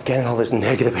 Getting all this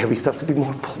negative, heavy stuff to be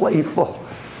more playful.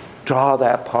 Draw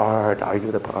that part,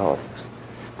 argue the part, all of this.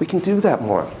 We can do that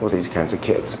more with these kinds of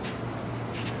kids.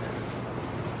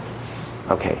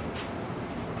 Okay.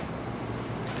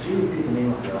 Could you repeat the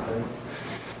name of the author?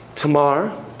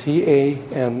 Tamar,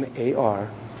 T-A-M-A-R,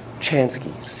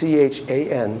 Chansky,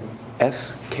 C-H-A-N-S-K-Y.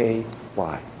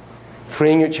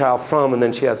 Freeing your child from, and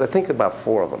then she has, I think, about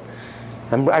 4 of them.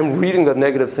 I'm reading the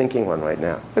negative thinking one right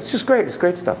now. It's just great. It's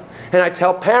great stuff. And I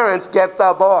tell parents, get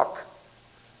the book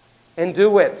and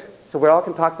do it. So we all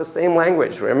can talk the same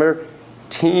language. Remember,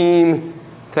 team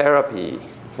therapy.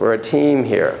 We're a team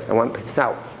here.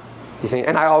 Now, do you think?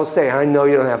 And I always say, I know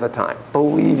you don't have the time.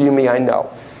 Believe you me, I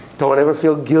know. Don't ever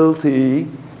feel guilty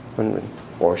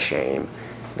or shame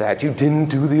that you didn't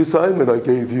do the assignment I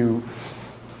gave you.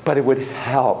 But it would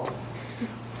help.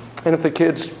 And if the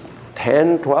kid's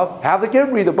 10, 12, have the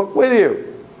kid read the book with you.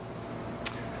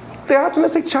 The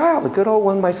Optimistic Child, the good old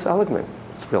one by Seligman.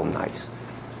 It's real nice.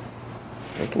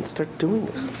 They can start doing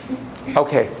this.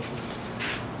 Okay.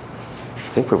 I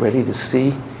think we're ready to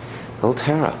see little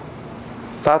Tara.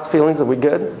 Thoughts, feelings, are we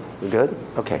good? We good?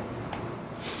 Okay.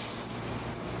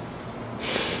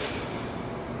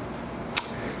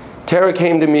 Tara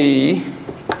came to me,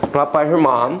 brought by her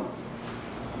mom,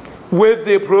 with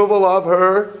the approval of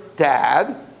her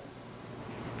dad.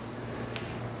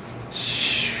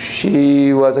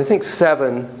 She was, I think,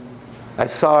 7. I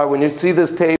saw her, when you see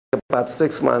this tape, about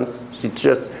 6 months. She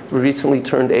just recently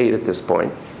turned 8 at this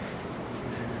point.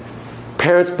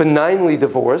 Parents benignly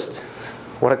divorced.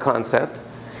 What a concept.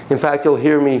 In fact, you'll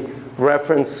hear me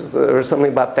reference or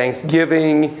something about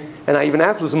Thanksgiving. And I even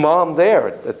asked, was Mom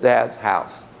there at Dad's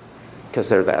house? Because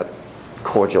they're that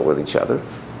cordial with each other.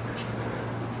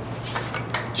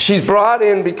 She's brought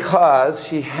in because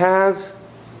she has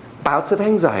bouts of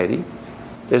anxiety.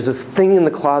 There's this thing in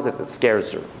the closet that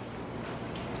scares her.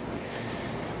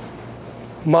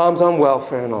 Mom's on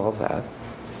welfare and all of that.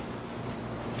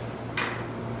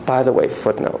 By the way,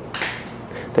 footnote.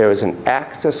 There is an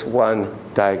Axis 1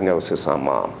 diagnosis on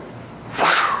Mom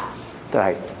that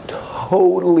I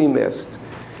totally missed,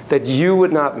 that you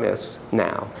would not miss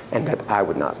now, and that I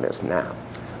would not miss now.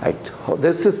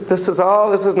 This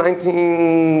is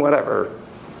 19 whatever,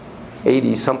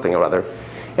 80 something or other,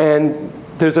 and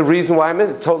there's a reason why I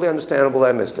missed it. It's totally understandable that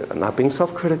I missed it. I'm not being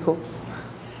self-critical.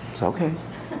 It's okay.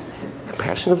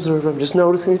 Compassionate observer. I'm just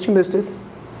noticing that you missed it.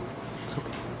 It's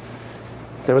okay.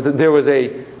 There was a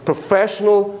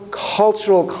professional,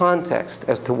 cultural context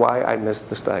as to why I missed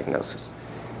this diagnosis.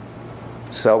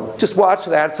 So just watch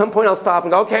that. At some point I'll stop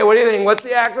and go, okay, what do you think? What's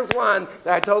the Axis 1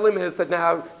 that I totally missed that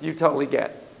now you totally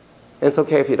get? And it's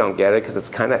okay if you don't get it, because it's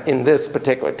kind of, in this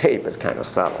particular tape, it's kind of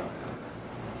subtle.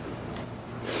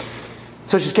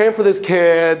 So she's caring for this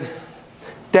kid.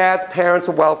 Dad's parents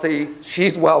are wealthy.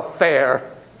 She's welfare.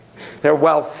 They're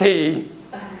wealthy.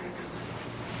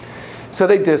 So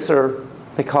they diss her.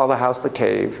 They call the house the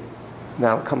cave.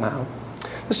 That'll come out.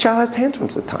 This child has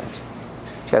tantrums at times.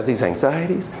 She has these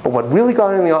anxieties. But what really got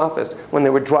her in the office, when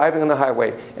they were driving on the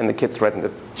highway and the kid threatened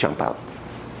to jump out.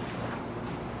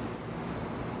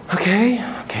 Okay,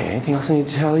 anything else I need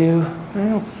to tell you? I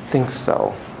don't think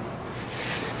so.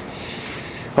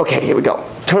 Okay, here we go.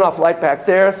 Turn off light back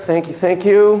there. Thank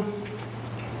you.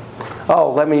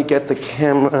 Oh, let me get the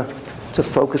camera to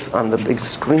focus on the big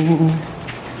screen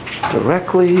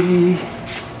directly.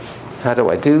 How do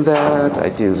I do that? I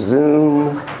do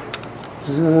zoom.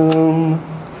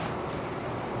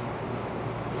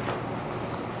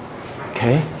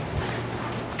 Okay.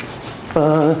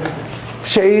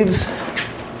 Shades.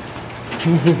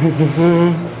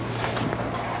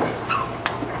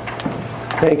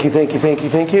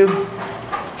 Thank you.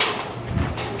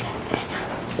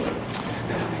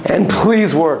 And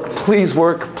please work,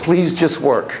 please just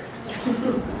work.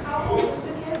 How old is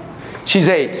the kid? She's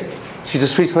 8. She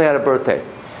just recently had a birthday.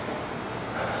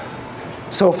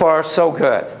 So far, so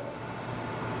good.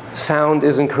 Sound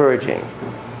is encouraging.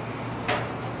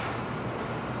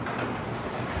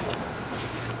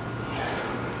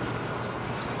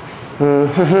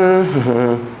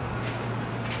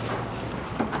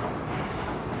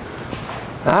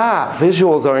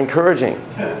 Visuals are encouraging.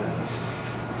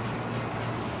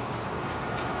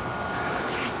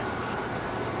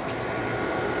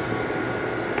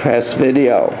 Press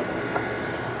video.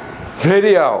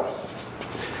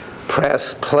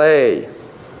 Press play.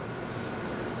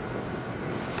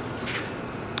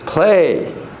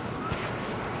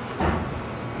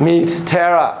 Meet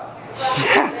Tara.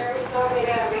 Yes.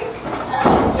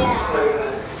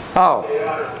 Oh,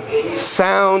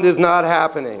 sound is not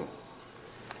happening.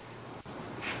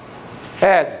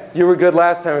 Ed, you were good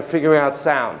last time at figuring out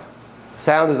sound.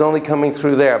 Sound is only coming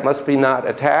through there. It must be not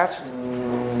attached.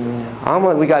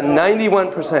 We got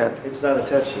 91%. It's not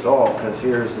attached at all, because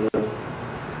here's the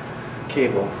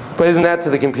cable. But isn't that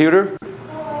to the computer?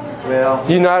 Well,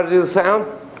 You know how to do the sound?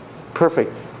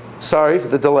 Perfect. Sorry for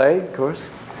the delay, of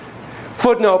course.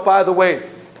 Footnote, by the way,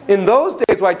 in those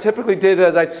days what I typically did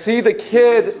is I'd see the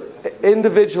kid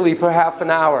individually for half an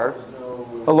hour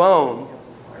alone.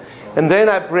 And then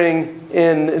I'd bring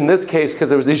in this case, because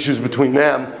there was issues between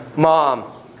them, mom.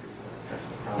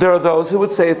 There are those who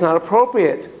would say it's not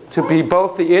appropriate to be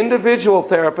both the individual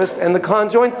therapist and the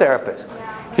conjoint therapist.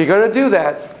 If you're going to do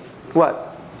that,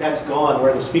 what? that's gone.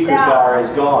 Where the speakers are is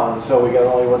gone, so we got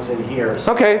only what's in here.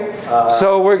 So, Okay,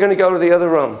 so we're going to go to the other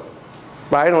room,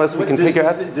 right? Unless we can figure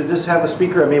out. Did this have a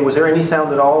speaker? I mean, was there any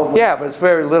sound at all? Yeah, but it's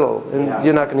very little, and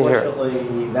you're not going to hear it.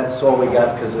 Fortunately, that's all we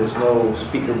got because there's no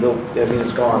speaker built. I mean,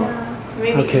 it's gone. It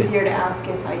may be Okay. easier to ask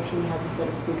if IT has a set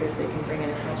of speakers they can bring in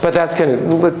attention. But that's going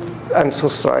to, I'm so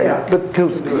sorry. Yeah. But Do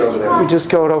it over there. we just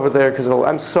go it over there because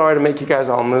I'm sorry to make you guys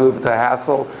all move. It's a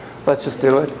hassle. Let's just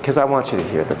do it because I want you to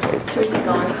hear the tape. Can we take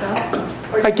all our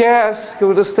stuff? I guess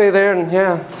we'll just stay there and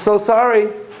yeah. So sorry.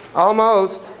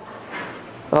 Almost.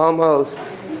 Almost.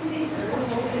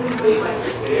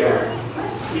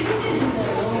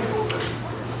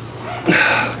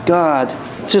 God,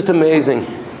 it's just amazing.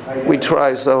 We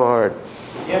try so hard.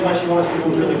 Yeah, unless you want us to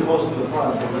move really close to the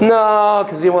front. No,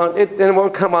 because you won't. It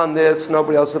won't come on this.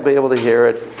 Nobody else will be able to hear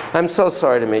it. I'm so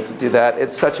sorry to make you do that.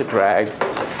 It's such a drag.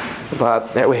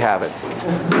 But there we have it.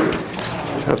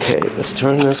 Okay, let's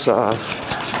turn this off.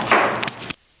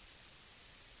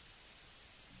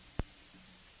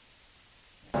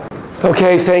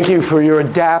 Okay, thank you for your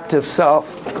adaptive self.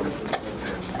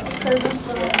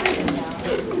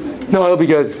 No, it'll be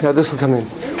good. Yeah, this will come in.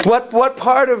 What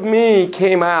part of me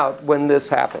came out when this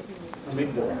happened?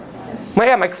 My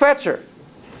kvetcher.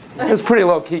 It was pretty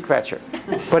low-key kvetcher.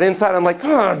 But inside I'm like,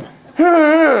 God.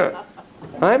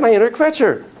 Right, my inner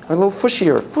kvetcher. My little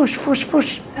fushier. Fush, fush,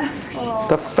 fush.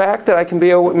 The fact that I can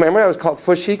be, remember I was called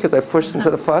fushy because I fushed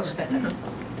instead of fussed?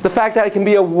 The fact that I can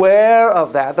be aware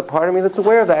of that, the part of me that's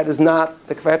aware of that is not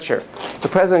the kvetcher. It's the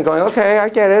president going, okay, I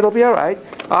get it, it'll be all right.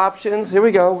 Options, here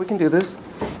we go, we can do this.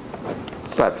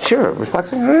 But sure,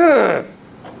 reflexing,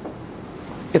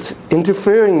 it's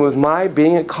interfering with my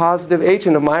being a causative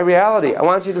agent of my reality. I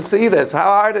want you to see this. How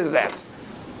hard is this?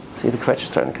 See, the kvetcher's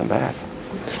starting to come back.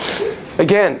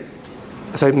 Again,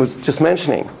 as I was just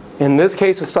mentioning, in this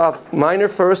case, it's soft minor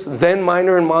first, then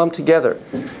minor and mom together.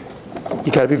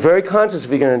 You got to be very conscious if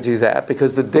you're going to do that,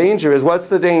 because the danger is, what's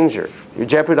the danger? You're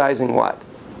jeopardizing what?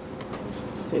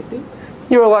 Safety?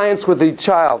 Your alliance with the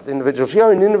child, individual.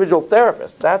 You're an individual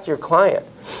therapist. That's your client.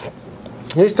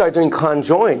 You start doing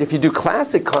conjoint. If you do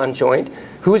classic conjoint,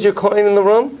 who's your client in the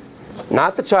room?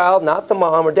 Not the child, not the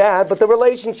mom or dad, but the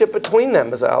relationship between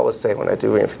them, as I always say when I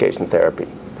do reunification therapy.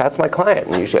 That's my client,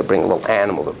 and usually I bring a little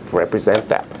animal to represent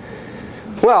that.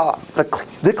 Well, the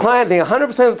client,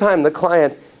 100% of the time, the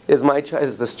client is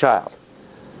this child.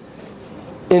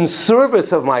 In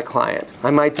service of my client,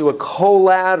 I might do a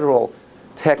collateral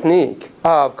technique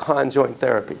of conjoint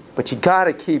therapy. But you got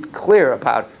to keep clear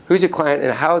about who's your client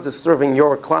and how is it serving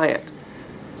your client.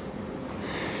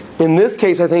 In this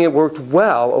case, I think it worked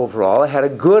well overall. I had a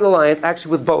good alliance,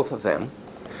 actually, with both of them.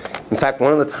 In fact,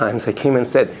 one of the times I came in and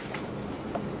said,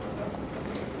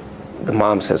 the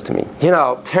mom says to me, you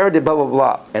know, Tara did blah, blah,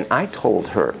 blah. And I told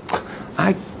her,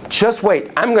 just wait,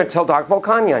 I'm going to tell Dr.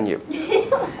 Volcani on you.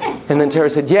 And then Tara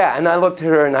said, yeah. And I looked at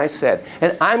her and I said,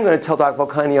 and I'm going to tell Dr.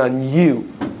 Volcani on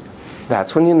you.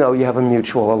 That's when you know you have a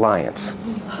mutual alliance.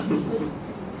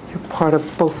 You're part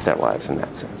of both their lives in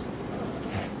that sense.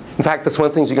 In fact, that's one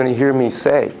of the things you're going to hear me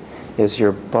say, is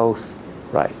you're both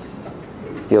right.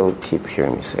 You'll keep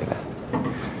hearing me say that.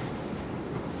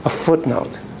 A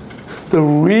footnote. The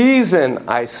reason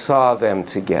I saw them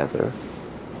together,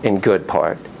 in good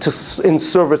part, in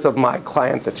service of my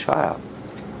client, the child,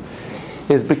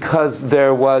 is because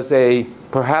there was a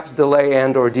perhaps delay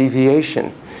and or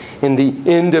deviation in the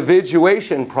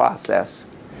individuation process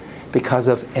because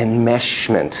of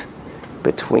enmeshment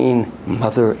between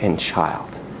mother and child.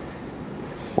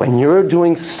 When you're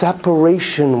doing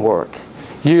separation work,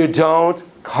 you don't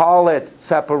call it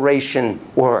separation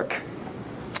work.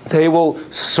 They will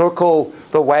circle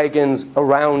the wagons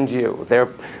around you. Their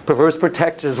perverse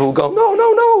protectors will go, no,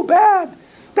 no, no, bad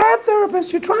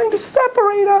therapist, you're trying to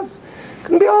separate us.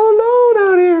 Going to be all alone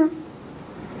out here.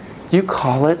 You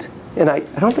call it, and I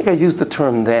don't think I used the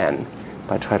term then,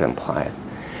 but I try to imply it,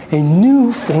 a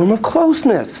new form of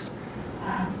closeness.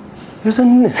 There's a,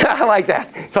 I like that.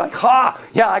 It's like, ha,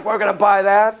 yeah, like we're going to buy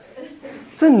that.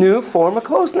 It's a new form of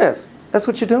closeness. That's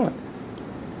what you're doing.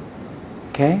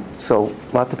 Okay? So,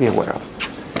 a lot to be aware of.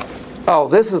 Oh,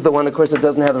 this is the one, of course, that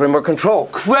doesn't have the remote control.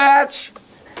 Quetch!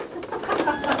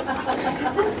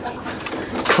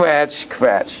 Quetch,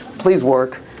 quetch. Please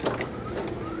work.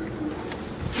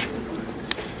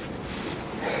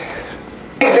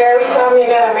 Very time you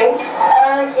got me.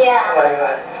 Yeah. Oh my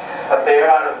God. A bear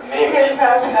out of mink.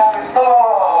 $10,000.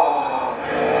 Oh,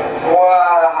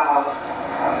 wow.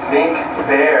 Mink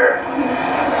bear.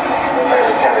 That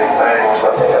was kind of exciting or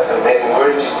something. That's amazing.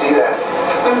 Where did you see that?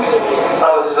 On TV.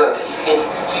 Oh, this was on TV.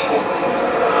 Jeez.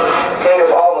 Think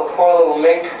of all the poor little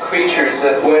mink creatures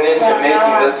that went into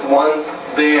making this one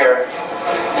bear.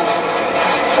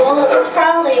 Well, it was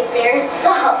probably a bear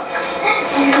itself.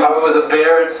 Probably was a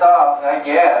bear itself, I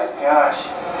guess. Gosh.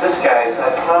 This guy's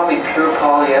probably pure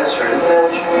polyester, isn't that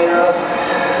what you're made of?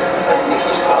 I think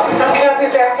he's probably. Okay, I'll be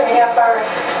back in a half hour.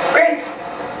 Great.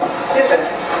 Good.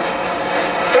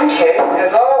 Okay,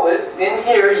 as always, in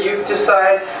here you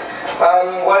decide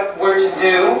what we're to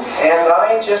do, and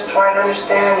I just try to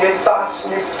understand your thoughts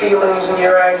and your feelings and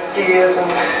your ideas and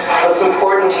what's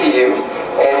important to you.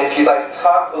 And if you'd like to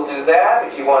talk, we'll do that.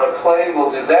 If you want to play,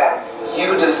 we'll do that.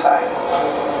 You decide.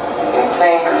 You can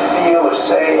think or feel or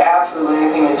say absolutely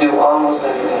anything and do almost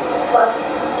anything.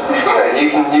 So you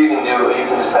can do it. You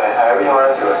can decide however you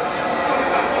want to do it.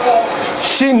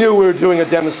 She knew we were doing a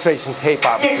demonstration tape,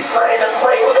 obviously. He's trying to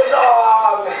play with a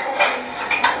dog.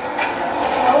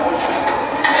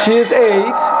 She is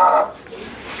 8.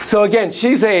 So again,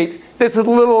 she's 8. This is a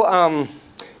little,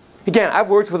 again, I've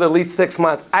worked with her at least 6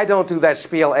 months. I don't do that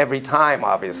spiel every time,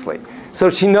 obviously. So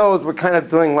she knows we're kind of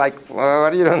doing like, what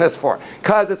are you doing this for?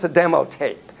 Because it's a demo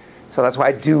tape. So that's why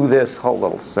I do this whole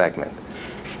little segment.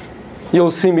 You'll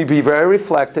see me be very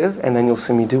reflective, and then you'll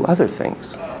see me do other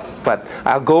things. But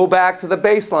I'll go back to the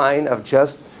baseline of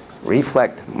just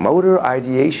reflect motor,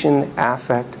 ideation,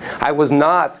 affect. I was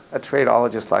not a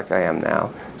tradeologist like I am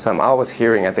now. So I'm always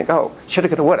hearing, I think, oh, should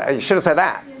have, could have, would have. You should have said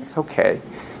that. It's okay.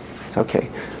 It's okay.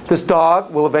 This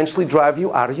dog will eventually drive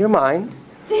you out of your mind.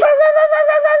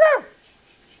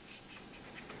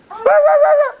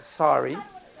 Sorry.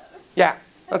 Yeah,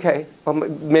 okay. Well,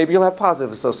 maybe you'll have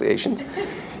positive associations.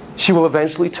 She will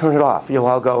eventually turn it off. You'll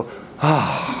all go,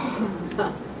 ah,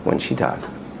 when she does.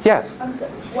 Yes? I'm sorry.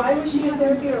 Why was she in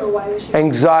therapy, or why was she?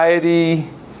 Anxiety,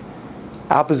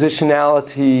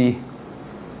 oppositionality,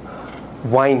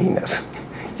 whininess.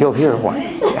 You'll hear her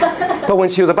whine. Yeah. But when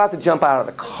she was about to jump out of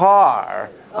the car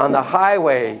on the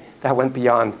highway, that went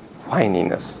beyond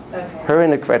whininess. Okay. Her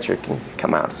inner Quetcher can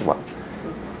come out as well.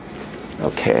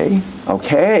 Okay,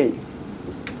 okay.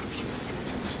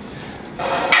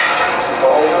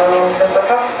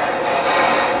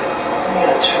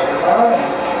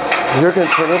 You're going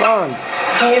to turn it on.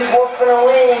 He's walking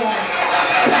away.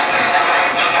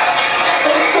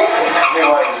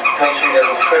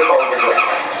 trip over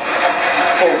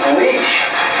his leash.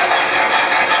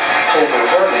 His or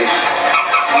her leash.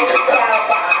 I used to have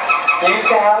a dog. You used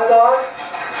to have a dog?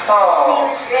 His Oh.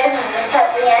 name was Ribbon.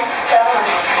 That's what we had to sell him.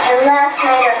 And last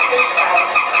night our fish died.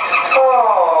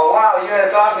 Oh, wow, you had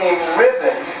a dog named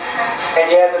Ribbon, and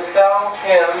you had to sell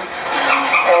him,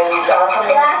 and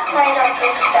Last night our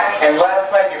fish died. and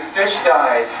last night your fish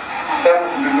died. That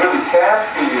must have been really sad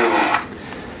for you.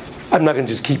 I'm not going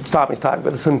to just keep stopping, but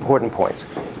there's some important points.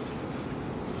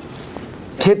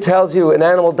 Kid tells you an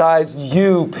animal dies,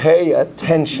 you pay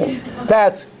attention.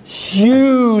 That's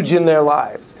huge in their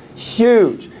lives.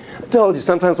 Huge. I told you,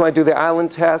 sometimes when I do the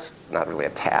island test, not really a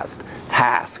task.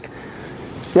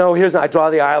 You know, I draw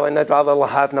the island, I draw the little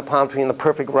hut and the palm tree and the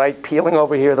perfect right, peeling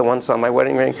over here, the ones on my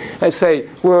wedding ring. I say,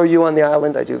 where are you on the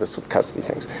island? I do this with custody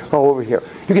things. Oh, over here.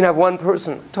 You can have one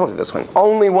person, I told you this one,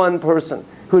 only one person,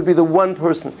 who would be the one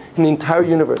person in the entire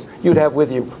universe you'd have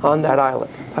with you on that island.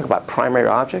 Talk about primary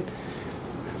object.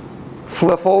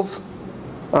 Fliffles.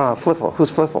 Fliffle.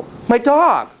 Who's Fliffle? My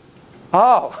dog.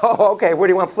 Oh, okay. Where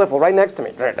do you want Fliffle? Right next to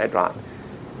me. I draw it.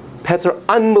 Pets are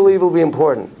unbelievably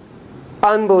important.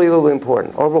 Unbelievably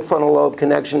important. Orbital frontal lobe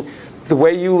connection. The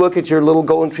way you look at your little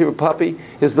golden retriever puppy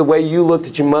is the way you looked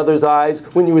at your mother's eyes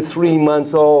when you were 3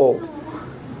 months old.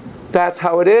 That's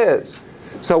how it is.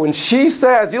 So when she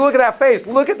says, you look at that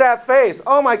face,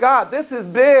 oh my God, this is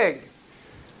big.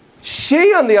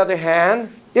 She, on the other hand,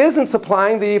 isn't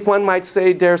supplying the, if one might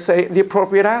say, dare say, the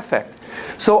appropriate affect.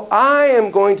 So I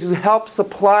am going to help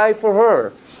supply for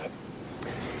her.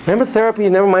 Remember therapy,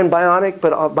 never mind bionic,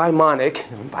 but bionic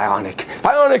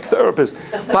therapist,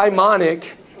 bionic.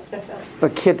 A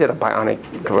kid did a bionic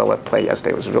gorilla play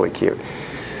yesterday, it was really cute.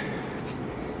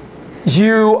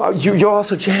 You're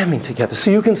also jamming together, so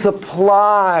you can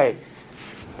supply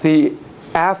the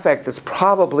affect that's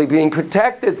probably being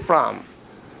protected from.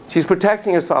 She's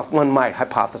protecting herself, one might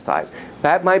hypothesize.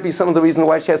 That might be some of the reason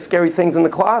why she has scary things in the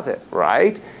closet,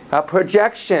 right? A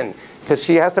projection, because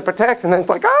she has to protect, and then it's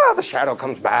like, the shadow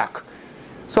comes back.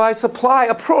 So I supply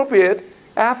appropriate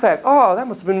affect. Oh, that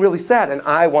must have been really sad, and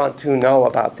I want to know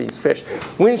about these fish.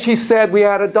 When she said we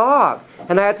had a dog,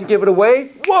 and I had to give it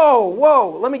away,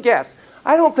 whoa, let me guess.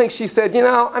 I don't think she said,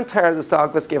 I'm tired of this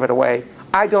dog, let's give it away.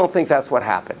 I don't think that's what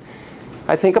happened.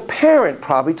 I think a parent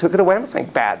probably took it away. I'm not saying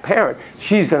bad parent.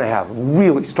 She's going to have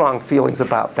really strong feelings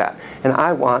about that. And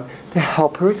I want to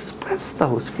help her express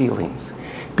those feelings.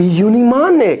 Be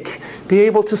unimonic. Be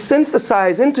able to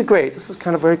synthesize, integrate. This is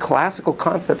kind of very classical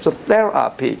concepts of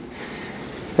therapy.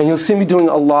 And you'll see me doing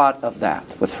a lot of that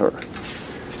with her.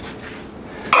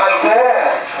 I'm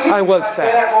sad. I was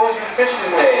sad. Dad, what was your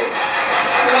fish's name?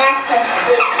 Max and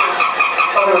Stacy.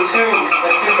 Oh, there were two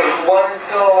fish. One is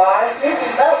still alive?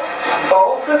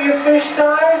 Both of your fish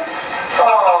died?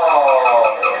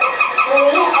 Oh.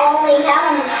 We only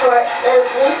had them for at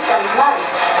least a month.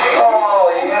 Oh,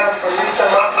 you had them for at least a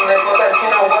month, and you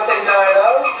know what they died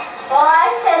of? Well, I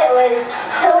said it was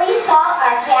Tilly's fault,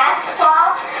 our cat's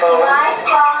fault, my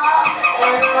fault,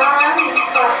 and Mom's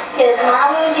fault. Because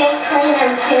Mommy didn't clean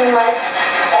them too much,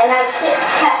 and I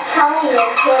kept telling her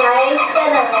when I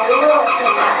fed them a little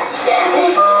too much.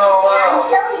 Oh, wow.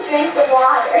 Until he drank the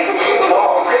water.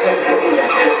 Oh.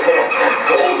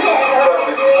 So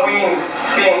between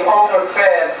being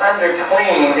overfed,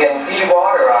 undercleaned, and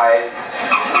dewaterized,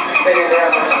 they didn't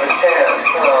have much of a chance.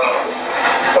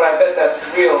 But I bet that's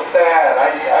real sad.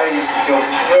 I used to feel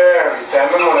very sad.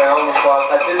 I remember when I almost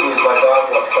lost, I did lose my dog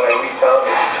once, but I refound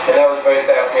it. And that was very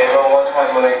sad for me. I remember one time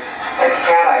when a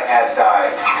cat I had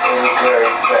died. It was very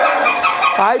sad.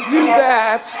 I do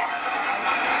that.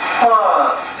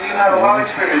 Huh. So you had a lot of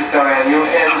critters dying.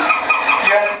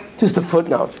 Just a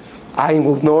footnote. I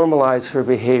will normalize her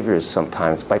behaviors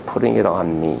sometimes by putting it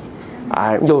on me.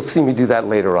 You'll see me do that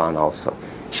later on also.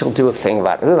 She'll do a thing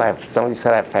about, somebody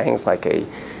said I have fangs like a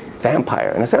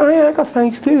vampire. And I say, oh yeah, I got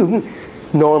fangs too.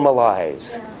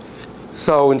 Normalize. Yeah.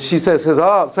 So when she says,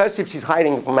 especially if she's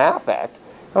hiding from affect,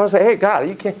 I want to say, hey, God,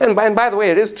 you can't. And by the way,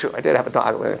 it is true. I did have a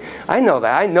dog. I know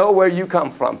that. I know where you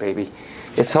come from, baby.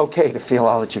 It's okay to feel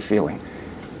all that you're feeling.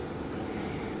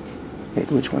 Wait,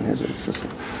 which one is it? It's this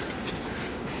one.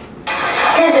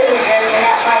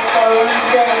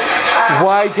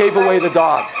 Why gave away the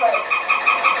dog?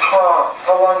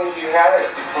 How long have you had it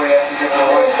before you had to give it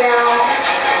away?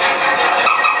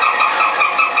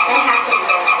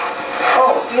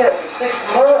 Oh, so you had it for 6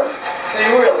 months. So you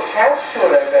were real attached to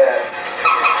it, I bet.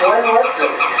 When was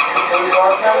it? It was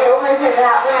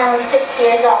about when I was 6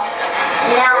 years old.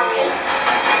 Now I'm 8.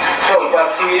 So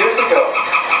about 2 years ago.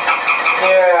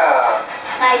 Yeah.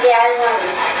 my dad wanted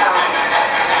to sell them.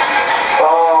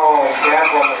 Oh, Dad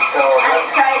wanted to sell them. I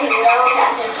tried to yell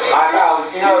at him.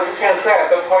 I was just going to say,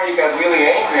 at the part you got really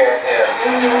angry at him.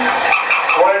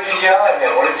 What did you yell at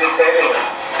him? What did you say to him?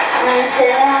 And I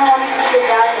said, I want to see the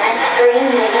dog, and I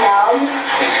screamed and yelled.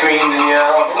 You screamed and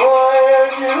yelled, why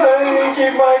aren't you letting me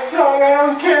keep my dog? I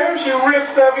don't care if she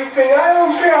rips everything. I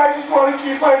don't care. I just want to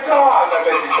keep my dog. I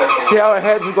bet you said that. See how our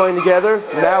heads are going together?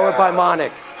 Yeah. Now we're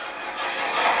bimonic.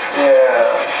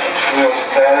 Yeah, it's real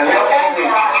sad. And you're angry.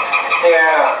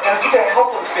 Yeah, and it's such a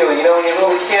helpless feeling, when you're a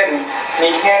little kid and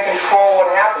you can't control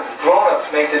what happens. Grown-ups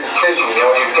make the decision,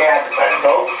 your dad decides,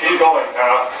 no, she's going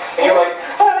now. And you're like,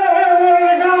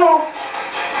 no.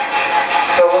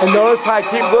 So And notice how I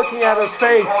keep looking at her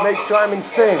face, make sure I'm in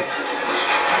sync.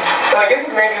 So I guess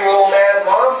it made you a little mad at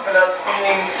Mom for not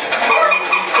cleaning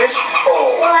the fish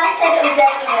bowl. Well, I said it was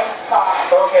everybody's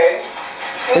fault. Okay.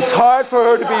 It's hard for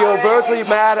her to be overtly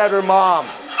mad at her mom.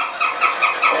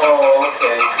 Oh,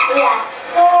 okay. Yeah,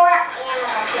 4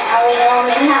 animals now, we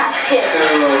only have 2.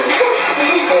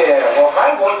 Yeah, well,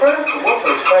 hi, Wolford.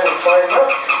 Wolford's trying to climb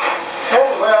up.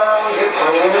 Hello, you're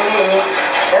coming to me.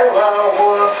 Hello,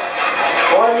 Wolf.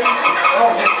 What are you,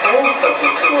 oh, he's saying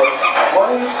something to us. What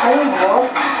are you saying, Wolf?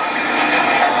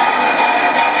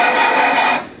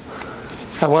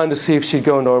 I wanted to see if she'd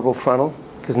go into orbital frontal,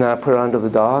 because now I put her under the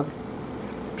dog.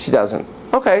 She doesn't.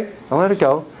 Okay, I'll let it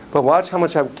go. But watch how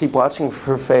much I keep watching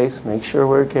her face, make sure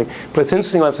we're okay. But it's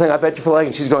interesting what I'm saying, I bet you feel like,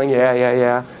 and she's going, yeah, yeah,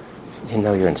 yeah. You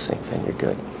know you're in sync, then you're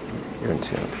good. You're in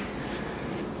tune.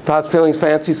 Thoughts, feelings,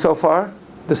 fancies so far?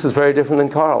 This is very different than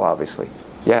Carl, obviously.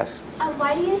 Yes?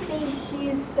 Why do you think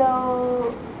she's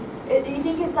so... Do you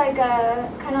think it's like a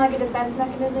kind of like a defense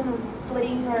mechanism of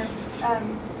splitting, or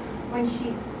when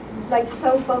she's like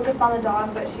so focused on the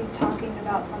dog but she's talking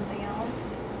about something else?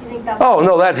 You think that's... Oh,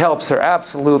 no, that helps her,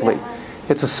 absolutely. Yeah.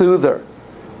 It's a soother.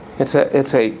 It's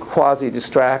a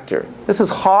quasi-distractor. This is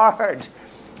hard.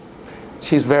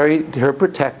 Her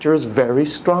protector is very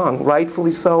strong,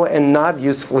 rightfully so and not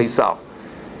usefully so.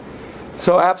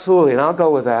 So absolutely, and I'll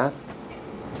go with that.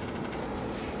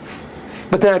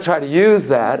 But then I try to use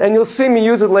that, and you'll see me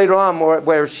use it later on more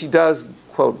where she does,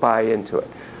 quote, buy into it.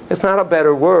 It's not a better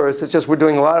or worse, it's just we're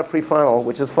doing a lot of prefrontal,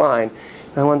 which is fine.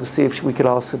 And I wanted to see if we could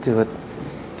also do it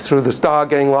through this dog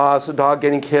getting lost, a dog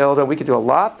getting killed, and we could do a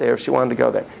lot there if she wanted to go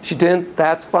there. She didn't,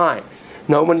 that's fine.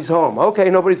 Nobody's home.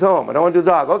 Okay, nobody's home. I don't want to do the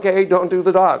dog. Okay, don't do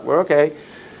the dog. We're okay.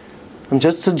 I'm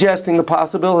just suggesting the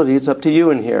possibility. It's up to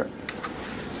you in here.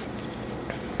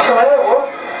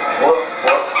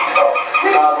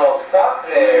 Well, stop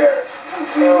there.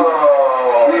 Oh,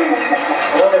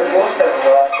 I wonder if Wolf's ever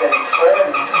lost any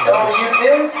friends. Oh, you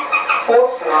did?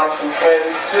 Wolf's lost some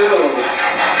friends too.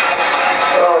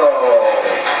 Oh.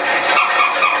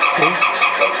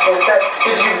 What's that?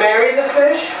 Did you bury the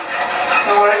fish?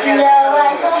 Or what did you No,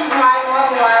 I told my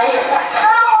mom like,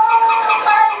 I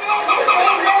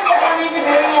wanted to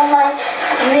bury him like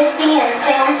Missy in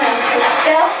San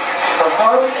Francisco.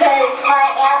 Because my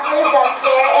aunt lived up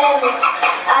there, and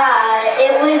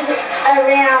it was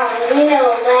around,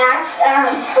 last,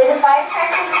 where the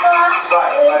firecrackers go off.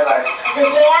 Right. The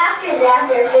day after that,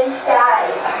 their fish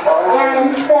died.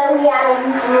 And so we had a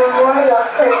memorial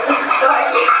service for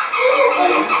it.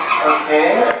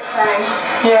 Okay.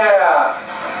 Yeah.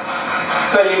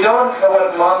 So you don't know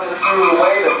what Mom just threw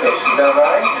away the fish, is that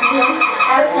right?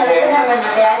 I was going to put them in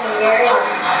the bag and bury them.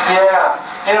 Yeah.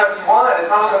 If you want, it's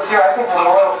always up here. I think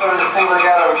memorial service things like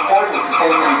that are important for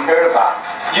things to be cared about.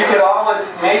 You could always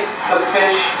make the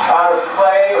fish out of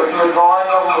clay or do a drawing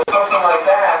of them or something like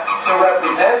that to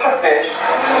represent the fish,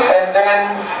 and then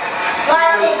you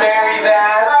can bury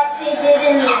that. Like they did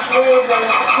in the zoo,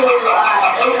 those two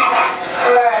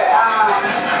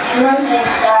moving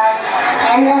stars,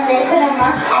 and then they put them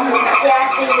up on the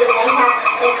statues, and they have,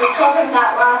 if the children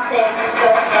got lost, they just go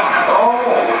down. Oh,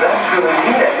 that's really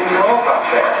neat. I didn't know about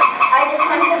that. I just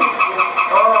went to the zoo.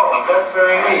 Oh, that's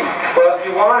very neat. Well, if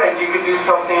you wanted, you could do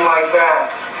something like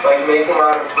that. Like make them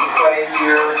out of the clay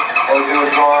here, or do a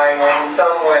drawing, or in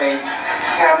some way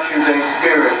capture their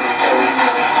spirit and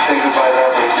say goodbye to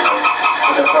everything.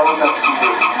 But that's always up to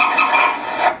you.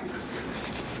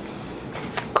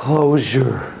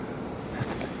 Closure.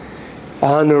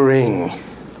 Honoring.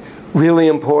 Really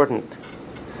important.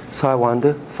 So I wanted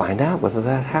to find out whether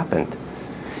that happened.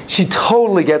 She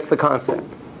totally gets the concept.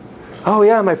 Oh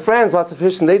yeah, my friends, lots of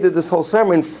fish, and they did this whole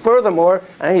ceremony. And furthermore,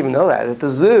 I didn't even know that, at the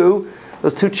zoo,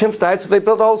 those 2 chimps died, so they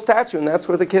built a whole statue, and that's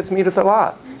where the kids meet if they're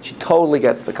lost. She totally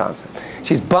gets the concept.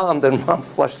 She's bummed, and Mom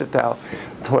flushed it down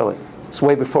the toilet. It's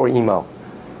way before emo.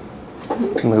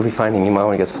 The movie Finding Emo,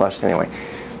 when he gets flushed anyway.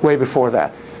 Way before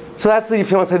that. So that's the, if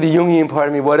you want to say, the Jungian part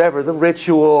of me, whatever. The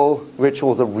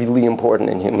rituals are really important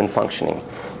in human functioning.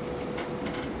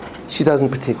 She doesn't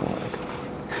particularly want to do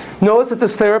it. Notice that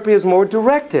this therapy is more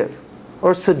directive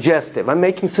or suggestive. I'm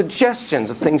making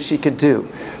suggestions of things she could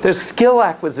do. There's skill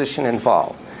acquisition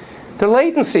involved. The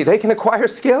latency, they can acquire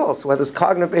skills, whether it's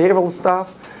cognitive behavioral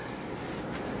stuff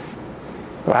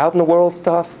or out in the world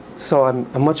stuff. So I'm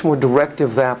much more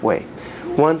directive that way.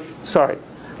 Sorry.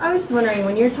 I was just wondering,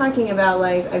 when you're talking about,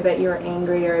 like, I bet you were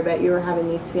angry or I bet you were having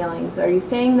these feelings, are you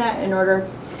saying that in order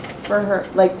for her,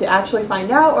 like, to actually find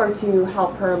out or to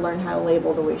help her learn how to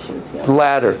label the way she was feeling? The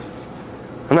latter.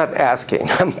 I'm not asking.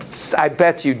 I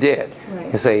bet you did.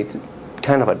 Right. It's a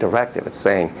kind of a directive. It's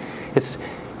saying, it's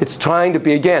trying to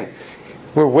be, again,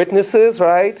 we're witnesses,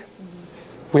 right?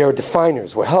 Mm-hmm. We are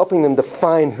definers. We're helping them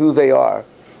define who they are.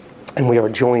 And we are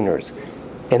joiners.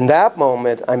 In that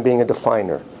moment, I'm being a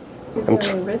definer. Is there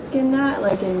any risk in that?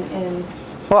 Like in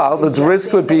well, the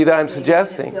risk would be that I'm they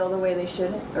suggesting. feel the way they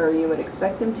should, or you would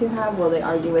expect them to have? Will they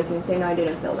argue with you and say, no, I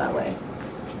didn't feel that way?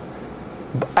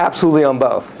 Absolutely on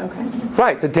both. Okay.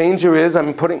 Right. The danger is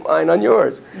I'm putting mine on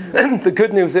yours. Mm-hmm. The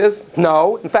good news is,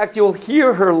 no. In fact, you'll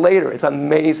hear her later. It's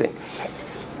amazing.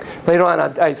 Later on,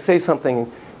 I say something.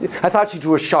 I thought you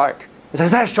drew a shark. I said,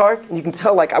 is that a shark? And you can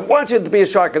tell, like, I want you to be a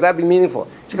shark because that'd be meaningful.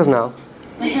 She goes, no.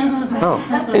 Oh.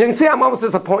 And you can see I'm almost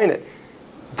disappointed.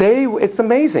 It's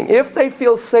amazing. If they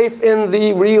feel safe in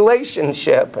the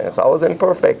relationship, and it's always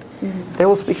imperfect, they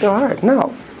will speak their heart.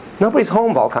 No. Nobody's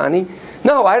home, Volcani.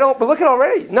 No, I don't, but look at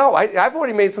already. No, I've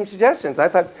already made some suggestions. I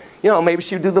thought, maybe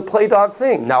she would do the play dog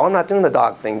thing. No, I'm not doing the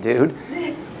dog thing, dude.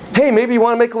 Hey, maybe you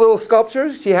want to make a little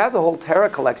sculpture? She has a whole tarot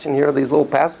collection here of these little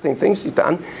plastic things she's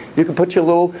done. You can put your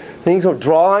little things or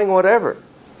drawing, whatever.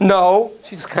 No.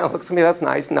 She just kind of looks at me, that's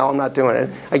nice. No, I'm not doing it.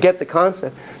 I get the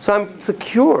concept. So I'm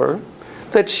secure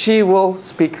that she will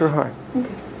speak her heart. Okay.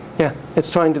 Yeah,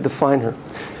 it's trying to define her.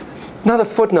 Another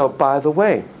footnote, by the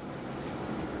way.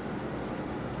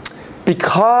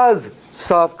 Because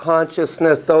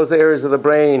self-consciousness, those areas of the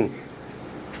brain,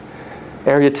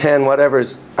 area 10,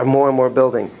 whatever's, are more and more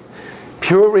building.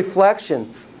 Pure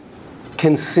reflection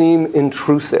can seem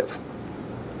intrusive.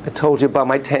 I told you about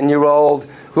my 10-year-old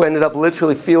who ended up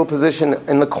literally field position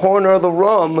in the corner of the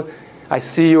room. I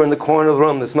see you in the corner of the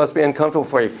room. This must be uncomfortable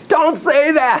for you. Don't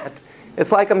say that!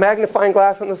 It's like a magnifying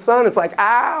glass in the sun. It's like,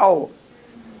 ow!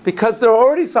 Because they're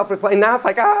already self-reflecting. Now it's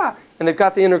like, ah! And they've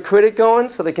got the inner critic going,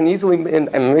 so they can easily, in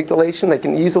amygdalation, they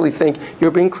can easily think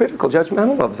you're being critical,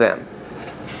 judgmental of them.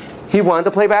 He wanted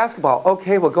to play basketball.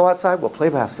 Okay, we'll go outside, we'll play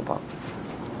basketball.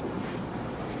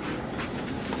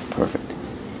 Perfect.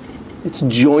 It's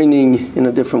joining in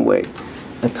a different way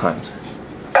at times.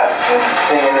 I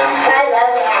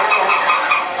love animals.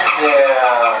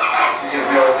 Yeah, you've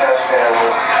really attached to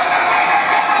animals.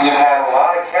 You've had a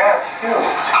lot of cats, too.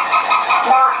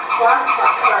 Lots.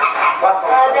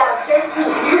 About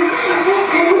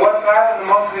 15. What's that in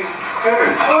most of these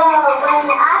critters? Well,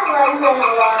 when I wasn't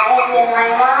alive, and my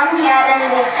mom had them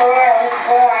before I was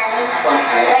born,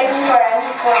 right before I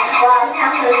was born, well, I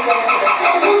count those in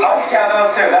too. Oh, you count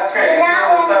those too. That's great. And that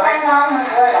was when my mom was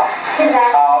little.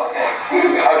 Oh, okay.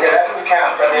 Okay, that doesn't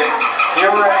count, but if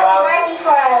you were in mom's... Right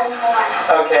before I was born.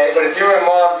 Okay, but if you were in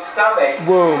mom's stomach,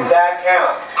 boom, that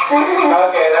counts.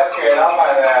 Okay, that's good. I'll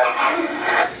buy that.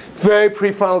 Very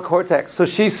prefrontal cortex. So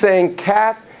she's saying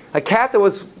a cat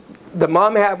that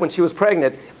mom had when she was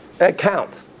pregnant, that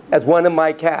counts as one of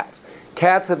my cats.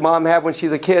 Cats that mom had when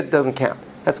she's a kid doesn't count.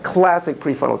 That's classic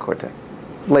prefrontal cortex.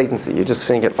 Latency. You're just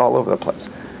seeing it all over the place.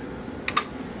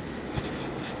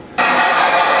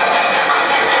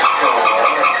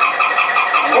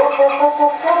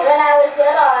 When I was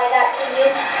little, I got to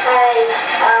use,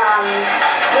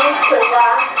 used to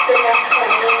walk the next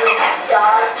time with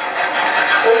dogs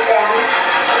with them.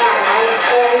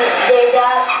 And their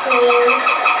dogs named,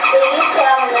 they used to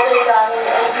have another dog and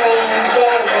it was named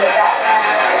Jenny, but it got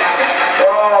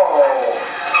run over.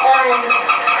 And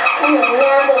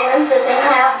now the ones that they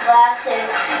have left is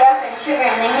Rough and Sugar,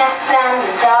 and they have found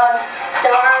the dog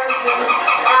starving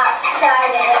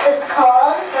outside, and it was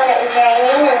cold when it was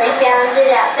raining, and they found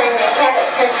it outside and they kept it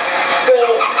because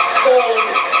they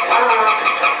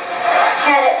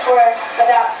had it for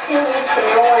about 2 weeks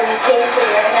ago when we came to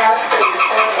their house to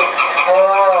report it.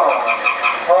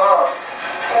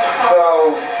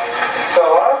 So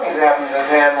a lot of things happen to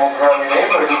animals around your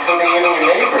neighborhood, including even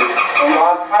your neighbors.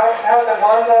 How did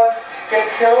one get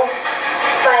killed?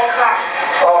 By a car.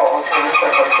 Oh, okay.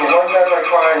 So one died by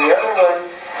car and the other one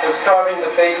was starving,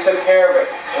 but they took care of it.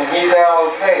 And he's now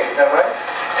okay. Is that right?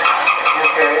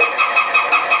 Okay.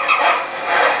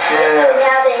 Yeah.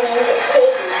 Now they named it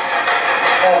Katie.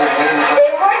 They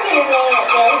were going to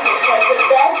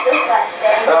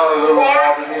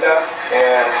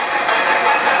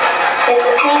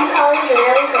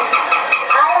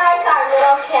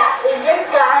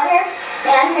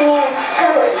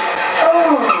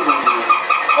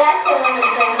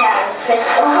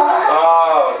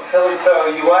so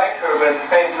you like her, but at the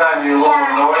same time you're a little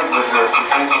annoyed with her for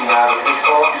drinking out of the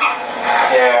fishbowl?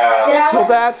 Yeah. So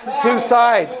that's the two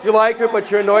sides. You like her, but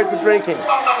you're annoyed for drinking.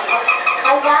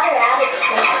 I got her out of the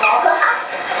fishbowl.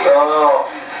 Oh,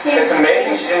 it's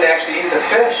amazing she didn't actually eat the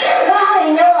fish. Oh,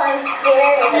 I know, I'm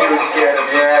scared of You were scared of,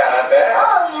 yeah, I bet.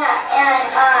 Oh, yeah, and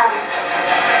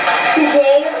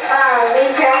today we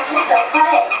practiced a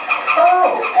play.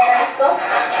 Oh. At our school.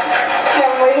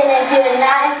 And we're going to do a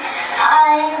knife.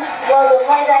 Well, the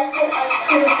play that I sit next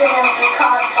to is going to be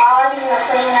called Bobby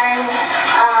McLean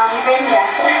Brenda.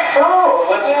 Oh,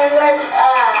 let's... It was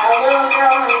a little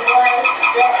girl and boy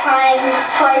that finds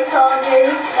toy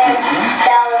soldiers and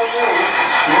ballerinas.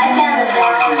 I found the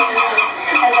ballerinas.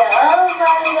 I go, oh,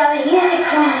 Bobby, Bobby,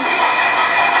 unicorn.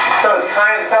 So it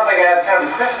sounds like it has kind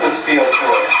of a Christmas feel to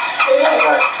it. It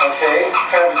is. Okay,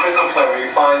 kind of a Christmas play where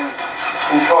you find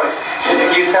some toys.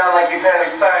 You sound like you're kind of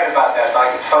excited about that,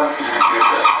 like it's fun for you to do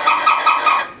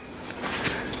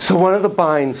this. So one of the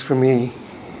binds for me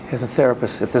as a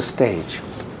therapist at this stage,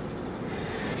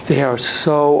 they are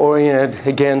so oriented,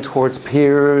 again, towards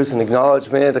peers and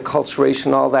acknowledgement,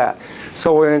 acculturation, all that.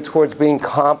 So oriented towards being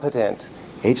competent,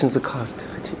 agents of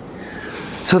causativity.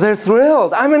 So they're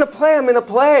thrilled. I'm in a play, I'm in a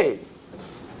play.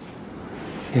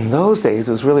 In those days,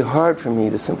 it was really hard for me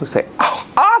to simply say, oh,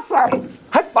 awesome,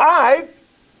 high five.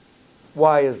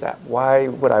 Why is that? Why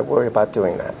would I worry about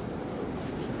doing that?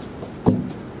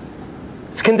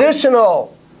 It's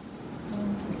conditional.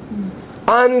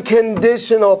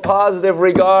 Unconditional positive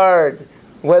regard.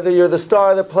 Whether you're the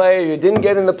star of the play, or you didn't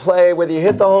get in the play, whether you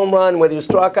hit the home run, whether you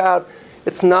struck out,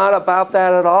 it's not about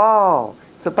that at all.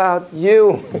 It's about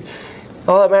you.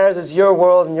 All that matters is your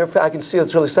world and your family. I can see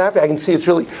it's really sad for you. I can see it's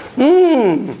really,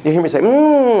 You hear me say,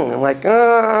 I'm like,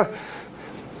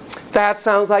 That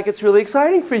sounds like it's really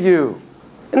exciting for you.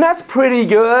 And that's pretty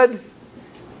good.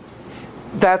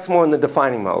 That's more in the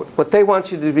defining mode. What they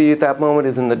want you to be at that moment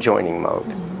is in the joining mode.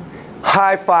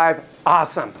 High five,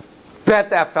 awesome. Bet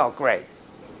that felt great.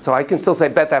 So I can still say,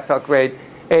 bet that felt great.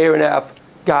 A or an F,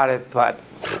 got it, but.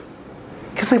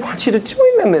 Because they want you to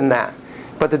join them in that.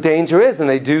 But the danger is, and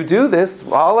they do this,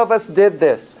 all of us did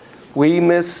this. We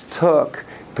mistook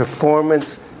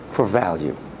performance for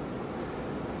value.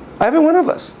 Every one of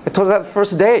us. I told you that the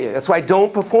first day. That's why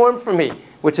don't perform for me,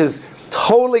 which is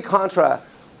totally contra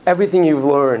everything you've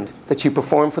learned, that you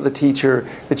perform for the teacher,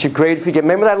 that you're great if you get.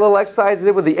 Remember that little exercise I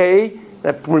did with the A?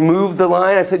 That removed the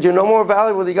line. I said, you're no more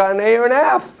valuable whether you got an A or an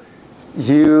F.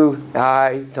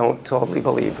 I don't totally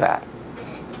believe that.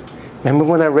 Remember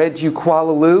when I read you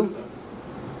Kuala Lu?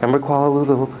 Remember Kuala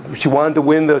Lu? She wanted to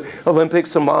win the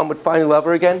Olympics so mom would finally love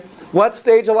her again. What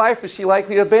stage of life is she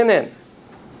likely to have been in?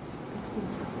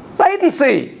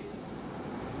 Latency.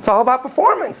 It's all about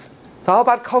performance. It's all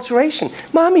about acculturation.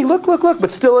 Mommy, look,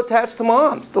 but still attached to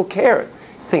mom, still cares.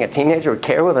 You think a teenager would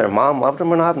care whether her mom loved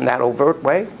him or not in that overt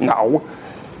way? No.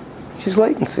 She's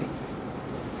latency.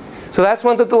 So that's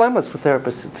one of the dilemmas for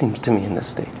therapists, it seems to me, in this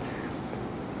state.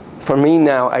 For me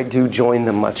now, I do join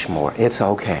them much more. It's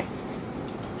okay.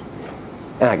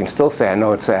 And I can still say, I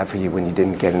know it's sad for you when you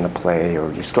didn't get in the play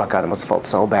or you struck out. It must have felt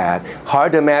so bad.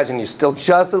 Hard to imagine you're still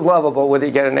just as lovable whether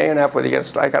you get an A and F, whether you get a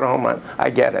strikeout or a home run.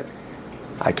 I get it.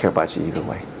 I care about you either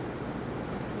way.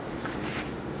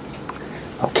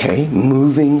 Okay,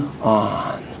 moving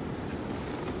on.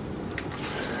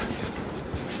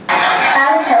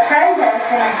 I was surprised I was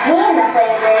going to be in the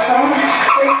play very home.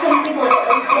 There's two people that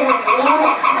was going to be in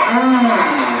it.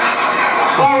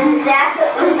 And Zach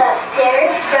that was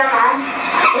upstairs from us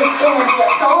is going to be a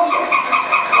soldier.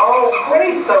 Oh,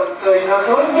 great. So you know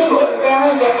some people. Then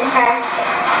we get to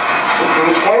practice.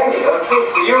 Candy. Okay,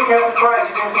 so you were kind of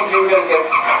surprised. You didn't think you were going to get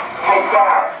picked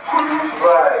out.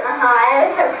 Right. I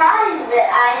was surprised, but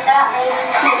I thought maybe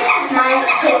she might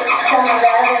pick some of the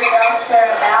other girls for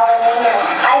a ballerina.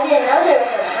 I didn't know there was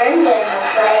a Brenda in the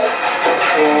play.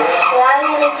 Well, I'm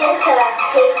going to get to that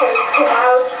papers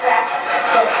tomorrow to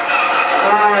practice.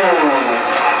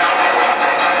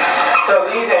 So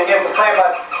these, and you have to play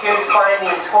about kids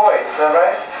finding toys, is that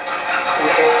right?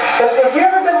 Okay. Have you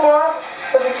ever been lost?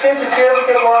 As a kid, did you ever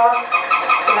get lost?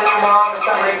 And then your mom or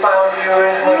somebody found you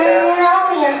or anything like that? No,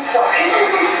 in the store.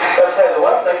 Outside the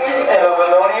what? Like, in a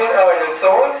Linoleum? Oh, in the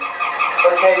store?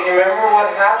 Okay, do you remember what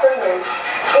happened? Or?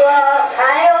 Well,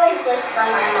 I always look for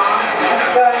my mom in the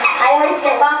store. I always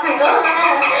get lost and go,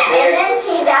 and then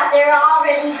she's out there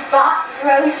already bought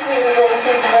groceries and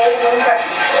she's waiting for.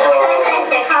 Sometimes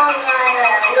they call me on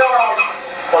the little.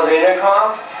 On the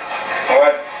intercom?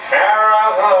 What?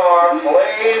 Sarah,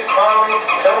 please come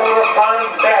to the front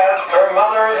desk. Her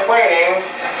mother is waiting.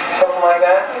 Something like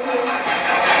that.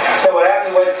 So what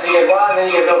happened was you get wild, and then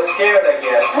you get real scared, I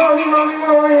guess. Mommy, mommy,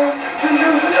 mommy.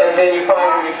 And then you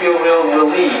find you feel real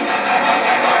relieved.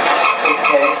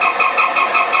 Okay.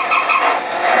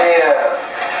 Yeah.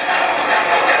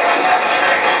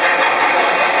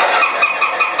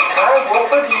 Hi,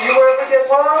 Wolfie, do you ever get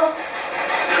lost?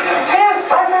 Yes,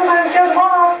 I sometimes get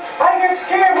lost. I get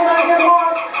scared when I get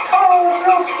lost. Oh, it's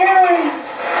real scary.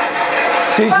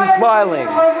 She's smiling.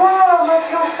 My mom, I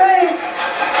feel safe.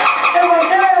 And my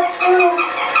dad,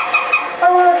 too. I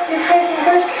want to be taken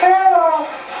good care of.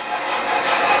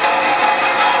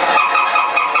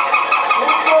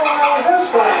 What's going on this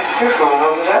way? You're going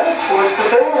over that. Where's the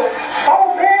bear?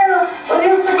 Oh, bear, will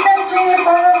you protect me if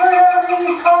I ever have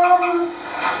any problems?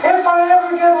 If I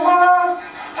ever get lost?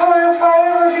 Or if I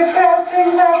ever get bad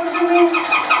things happen to me?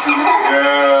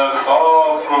 Yes,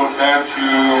 I'll protect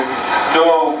you.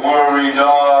 Don't worry,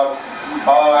 dog.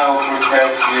 I'll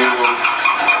protect you.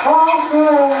 Oh,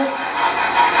 good.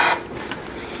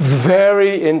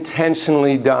 Very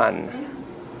intentionally done.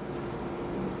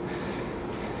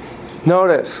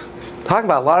 Notice, talking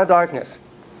about a lot of darkness.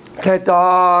 Dead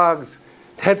dogs,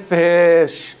 dead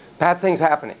fish, bad things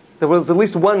happening. There was at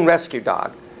least one rescue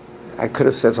dog. I could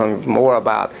have said something more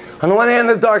about. On the one hand,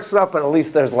 there's dark stuff, but at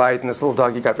least there's light, and this little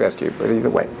doggy got rescued, but either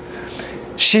way.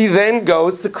 She then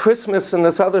goes to Christmas and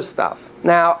this other stuff.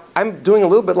 Now, I'm doing a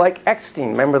little bit like Eckstein.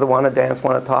 Remember the wanna dance,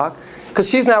 wanna talk? Because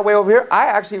she's now way over here. I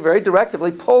actually very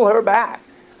directively pull her back.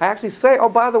 I actually say, oh,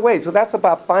 by the way, so that's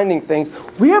about finding things.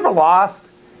 We ever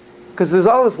lost? Because there's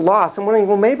all this lost. I'm wondering,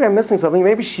 well, maybe I'm missing something.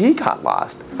 Maybe she got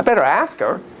lost. I better ask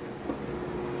her.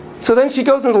 So then she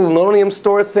goes into the linoleum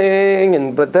store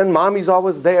thing, but then mommy's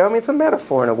always there. I mean, it's a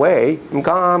metaphor in a way. I'm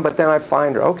gone, but then I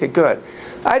find her. Okay, good.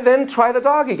 I then try the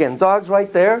dog again. Dog's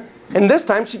right there. And this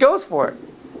time she goes for it.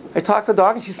 I talk to the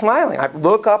dog and she's smiling. I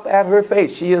look up at her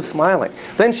face. She is smiling.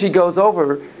 Then she goes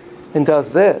over and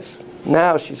does this.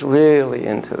 Now she's really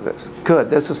into this. Good,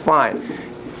 this is fine.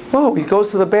 Whoa, he goes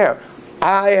to the bear.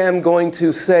 I am going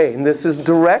to say, and this is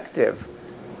directive,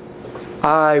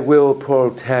 I will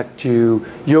protect you.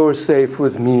 You're safe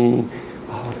with me.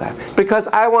 All of that. Because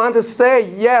I want to say,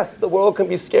 yes, the world can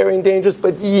be scary and dangerous,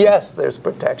 but yes, there's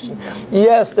protection.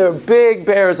 Yes, there are big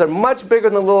bears that are much bigger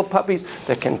than little puppies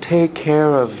that can take care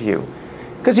of you.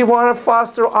 Because you want to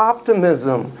foster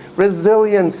optimism,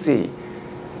 resiliency.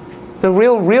 The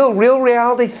real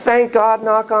reality, thank God,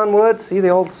 knock on wood. See the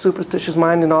old superstitious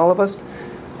mind in all of us?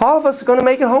 All of us are going to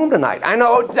make it home tonight. I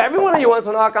know every one of you wants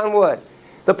to knock on wood.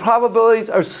 The probabilities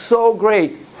are so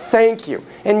great. Thank you.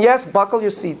 And yes, buckle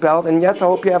your seatbelt. And yes, I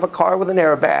hope you have a car with an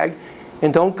airbag.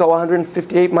 And don't go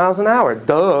 158 miles an hour.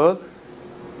 Duh.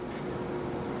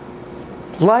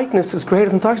 Lightness is greater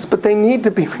than darkness, but they need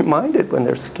to be reminded when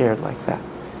they're scared like that.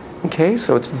 Okay,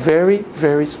 so it's very,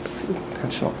 very specific,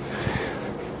 intentional.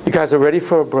 You guys are ready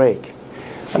for a break.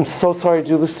 I'm so sorry to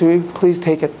do this to you. Please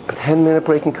take a 10-minute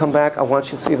break and come back. I want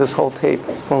you to see this whole tape.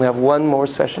 We only have one more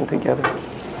session together.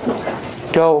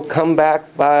 Go, come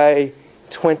back by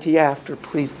 20 after,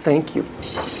 please. Thank you.